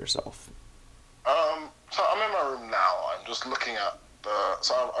want for yourself? So I'm in my room now. I'm just looking at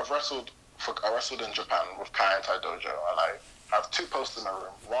I wrestled in Japan with Kaientai Dojo, and I have two posters in my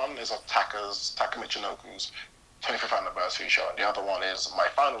room. One is of Taka Michinoku's 25th anniversary show, and the other one is my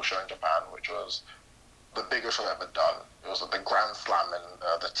final show in Japan, which was the biggest show I've ever done. It was at the Grand Slam in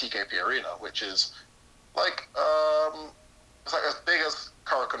the TKP Arena, which is like it's like as big as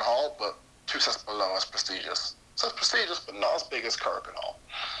Korakuen Hall, but two sets below as prestigious. So it's prestigious, but not as big as Korakuen Hall.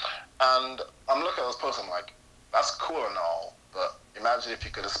 And I'm looking at those posts, I'm like, that's cool and all, but imagine if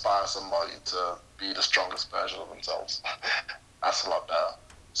you could aspire somebody to be the strongest version of themselves. That's a lot better.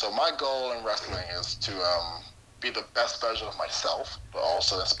 So my goal in wrestling is to be the best version of myself, but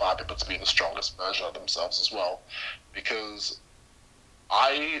also inspire people to be the strongest version of themselves as well. Because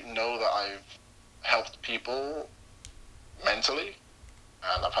I know that I've helped people mentally,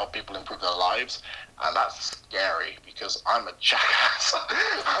 and I've helped people improve their lives, and that's scary because I'm a jackass.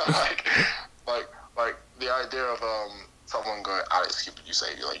 like the idea of someone going, "Alex Cupid, you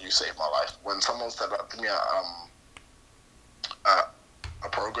saved my life." When someone said that to me at a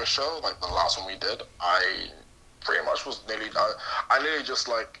progress show, like the last one we did, I pretty much was nearly. I nearly just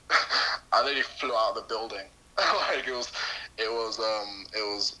I nearly flew out of the building. Like it was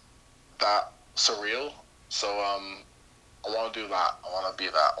that surreal. So I want to do that. I want to be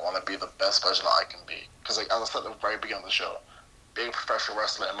that. I want to be the best version that I can be. Because as I said at the very beginning of the show, being a professional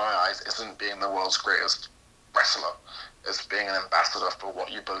wrestler in my eyes isn't being the world's greatest wrestler. It's being an ambassador for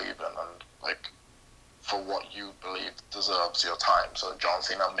what you believe in and for what you believe deserves your time. So John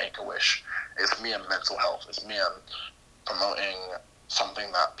Cena, Make-A-Wish. It's me and mental health. It's me and promoting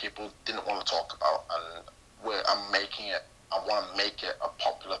something that people didn't want to talk about, and I'm making it. I want to make it a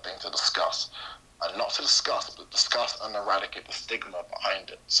popular thing to discuss, and not to discuss, but discuss and eradicate the stigma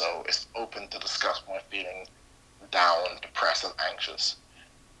behind it. So it's open to discuss when we're feeling down, depressed, and anxious.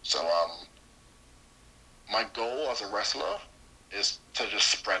 So my goal as a wrestler is to just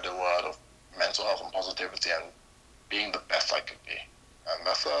spread the word of mental health and positivity and being the best I can be. And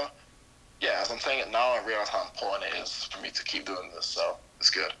that's as I'm saying it now, I realize how important it is for me to keep doing this. So it's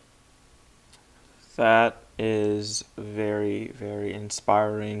good. That is very, very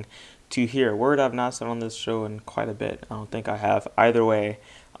inspiring to hear. A word I've not said on this show in quite a bit. I don't think I have. Either way,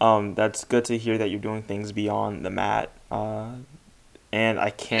 That's good to hear that you're doing things beyond the mat, and I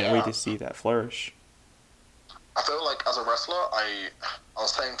can't wait Yeah, to see that flourish. I feel like as a wrestler, I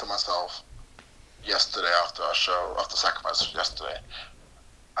was saying to myself yesterday after Sacrifice yesterday,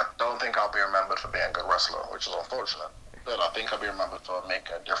 I don't think I'll be remembered for being a good wrestler, which is unfortunate. But I think I'll be remembered for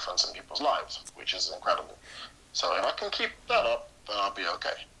making a difference in people's lives, which is incredible. So if I can keep that up, then I'll be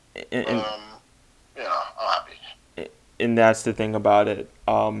okay. And, I'm happy. and that's the thing about it.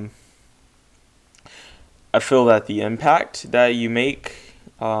 I feel that the impact that you make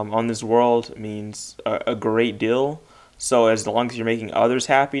on this world means a great deal. So as long as you're making others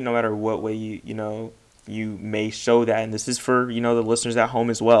happy, no matter what way you may show that, and this is for the listeners at home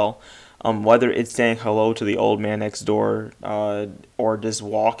as well. Whether it's saying hello to the old man next door, or just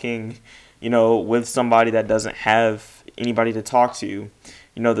walking, with somebody that doesn't have anybody to talk to,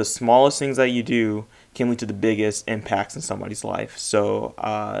 the smallest things that you do can lead to the biggest impacts in somebody's life. So,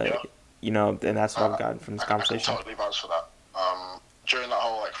 Yeah. And that's what I've gotten from this I can conversation. totally vouch for that. During that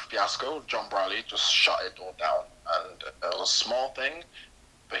whole fiasco, John Briley just shut it all down, and it was a small thing,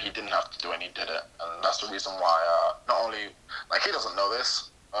 but he didn't have to do it, and he did it, and that's the reason why. Not only he doesn't know this.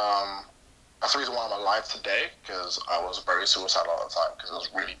 That's the reason why I'm alive today, because I was very suicidal all the time, because it was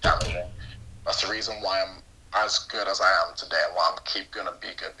really damaging. That's the reason why I'm as good as I am today, and why I'm keep gonna be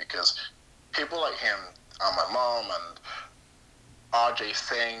good, because people like him, and my mom, and RJ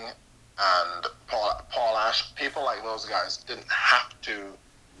Singh, and Paul Ash, people like those guys didn't have to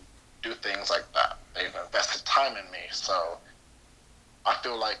do things like that. They've invested time in me, so I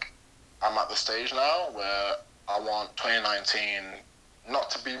feel like I'm at the stage now where I want 2019 not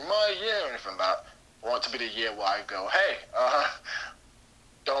to be my year or anything like that. I want it to be the year where I go, hey, I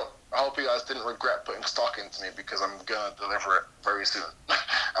hope you guys didn't regret putting stock into me, because I'm gonna deliver it very soon,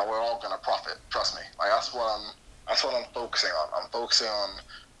 and we're all gonna profit. Trust me. That's what I'm focusing on. I'm focusing on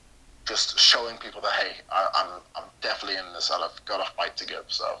just showing people that, hey, I'm definitely in this. I've got a fight to give.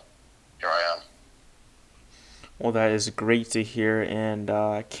 So here I am. Well, that is great to hear, and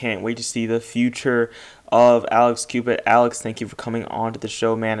I can't wait to see the future of Alex Cupid. Alex, thank you for coming on to the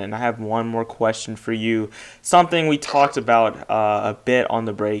show, man. And I have one more question for you. Something we talked about a bit on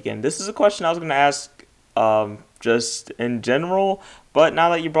the break, and this is a question I was going to ask just in general, but now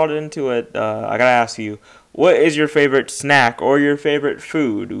that you brought it into it, I got to ask you, what is your favorite snack or your favorite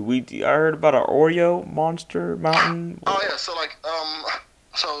food? I heard about an Oreo Monster Mountain. Oh yeah, so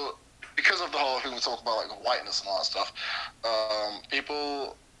because of the whole thing we talk about whiteness and all that stuff,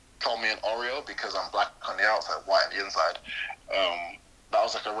 people call me an Oreo because I'm black on the outside, white on the inside. That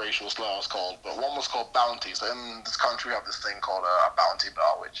was a racial slur I was called, but one was called Bounty. So in this country we have this thing called a Bounty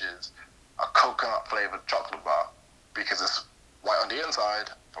bar, which is a coconut flavored chocolate bar, because it's white on the inside,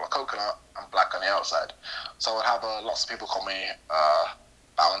 full of coconut, and black on the outside. So I would have lots of people call me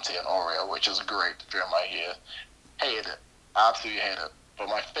Bounty and Oreo, which is great during my year. Hated it. Absolutely hate it. But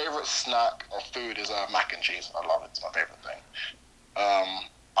my favorite snack or food is mac and cheese. I love it. It's my favorite thing.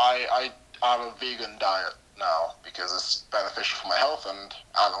 I have a vegan diet now because it's beneficial for my health and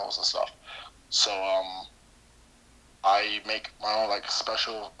animals and stuff. So I make my own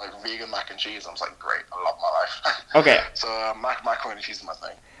special vegan mac and cheese. I'm just great. I love my life. Okay. So macaroni and cheese is my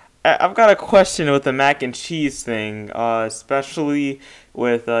thing. I've got a question with the mac and cheese thing, especially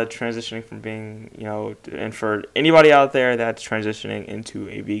with transitioning from being, and for anybody out there that's transitioning into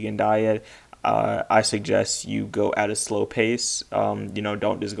a vegan diet, I suggest you go at a slow pace.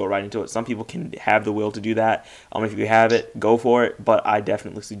 Don't just go right into it. Some people can have the will to do that. If you have it, go for it. But I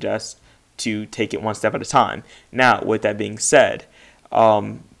definitely suggest to take it one step at a time. Now, with that being said,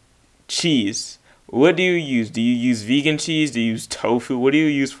 cheese. What do you use? Do you use vegan cheese? Do you use tofu? What do you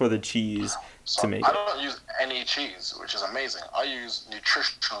use for the cheese to make it? I don't use any cheese, which is amazing. I use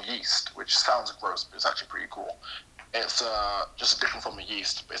nutritional yeast, which sounds gross, but it's actually pretty cool. It's just a different form of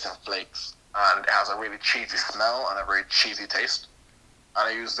yeast, but it's in flakes, and it has a really cheesy smell and a very cheesy taste. And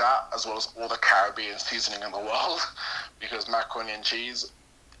I use that as well as all the Caribbean seasoning in the world, because macaroni and cheese,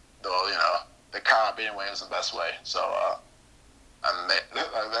 the Caribbean way is the best way. So, and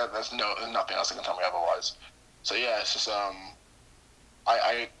there's nothing else that can tell me otherwise. So yeah, it's just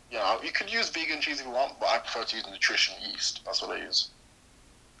you could use vegan cheese if you want, but I prefer to use nutritional yeast. That's what I use.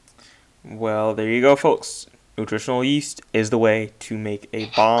 Well, there you go, folks. Nutritional yeast is the way to make a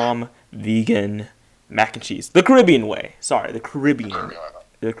bomb vegan mac and cheese. The Caribbean way. Sorry, the Caribbean.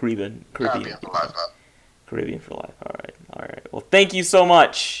 Caribbean for life, man. Caribbean for life. All right. Well, thank you so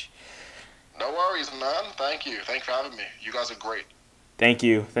much. No worries, man. Thank you. Thanks for having me. You guys are great. Thank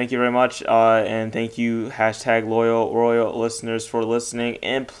you very much, and thank you #loyal royal listeners for listening.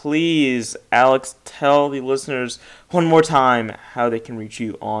 And please, Alex, tell the listeners one more time how they can reach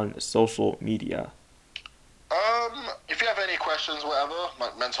you on social media. If you have any questions, whatever,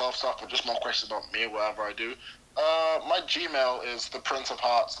 like mental health stuff, or just more questions about me, whatever I do, my Gmail is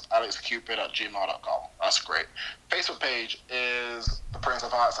theprinceofhearts, alexcupid@gmail.com. That's great. Facebook page is the Prince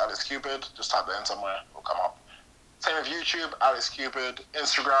of Hearts, Alex Cupid. Just type that in somewhere, it'll come up. Same with YouTube, Alex Cupid.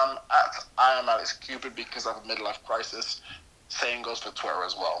 Instagram, I am Alex Cupid because I have a midlife crisis. Same goes for Twitter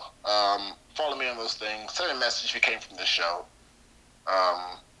as well. Follow me on those things. Send me a message if you came from this show.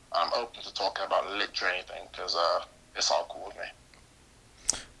 I'm open to talking about literally anything because it's all cool with me.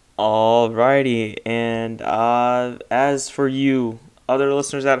 Alrighty, and as for you, other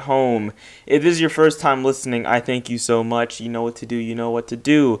listeners at home, if this is your first time listening, I thank you so much. You know what to do. You know what to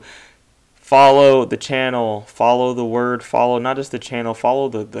do. Follow the channel, follow the word, follow not just the channel, follow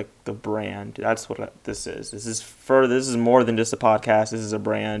the brand. That's what this is. This is more than just a podcast. This is a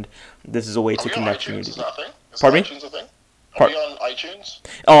brand. This is a way to connect community. Is that a thing? Pardon me? iTunes a thing? Are we on iTunes?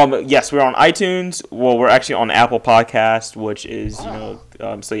 Yes, we're on iTunes. Well, we're actually on Apple Podcast, which is so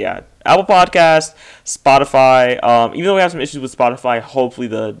yeah, Apple Podcast, Spotify. Even though we have some issues with Spotify, hopefully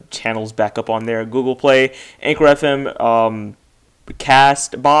the channel's back up on there. Google Play, Anchor FM.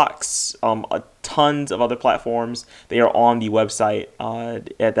 Castbox, tons of other platforms. They are on the website.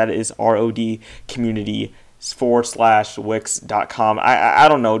 That is rodcommunity.wix.com. I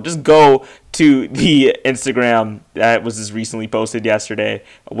don't know. Just go to the Instagram that was just recently posted yesterday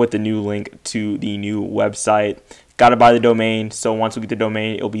with the new link to the new website. Got to buy the domain. So once we get the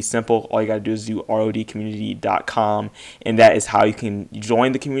domain, it'll be simple. All you got to do is do rodcommunity.com, and that is how you can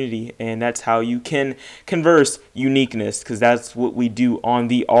join the community, and that's how you can converse uniqueness, because that's what we do on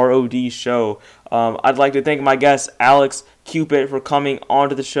the ROD show. I'd like to thank my guest, Alex Cupid, for coming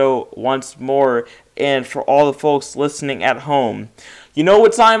onto the show once more, and for all the folks listening at home. You know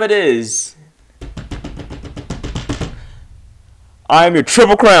what time it is. I am your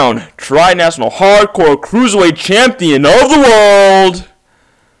Triple Crown Tri-National Hardcore Cruiserweight Champion of the World.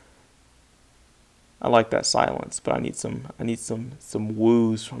 I like that silence, but I need some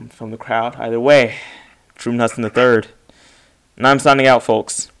woos from the crowd. Either way, Truman Hudson III. And I'm signing out,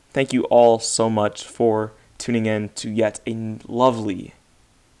 folks. Thank you all so much for tuning in to yet a lovely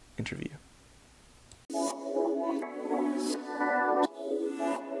interview.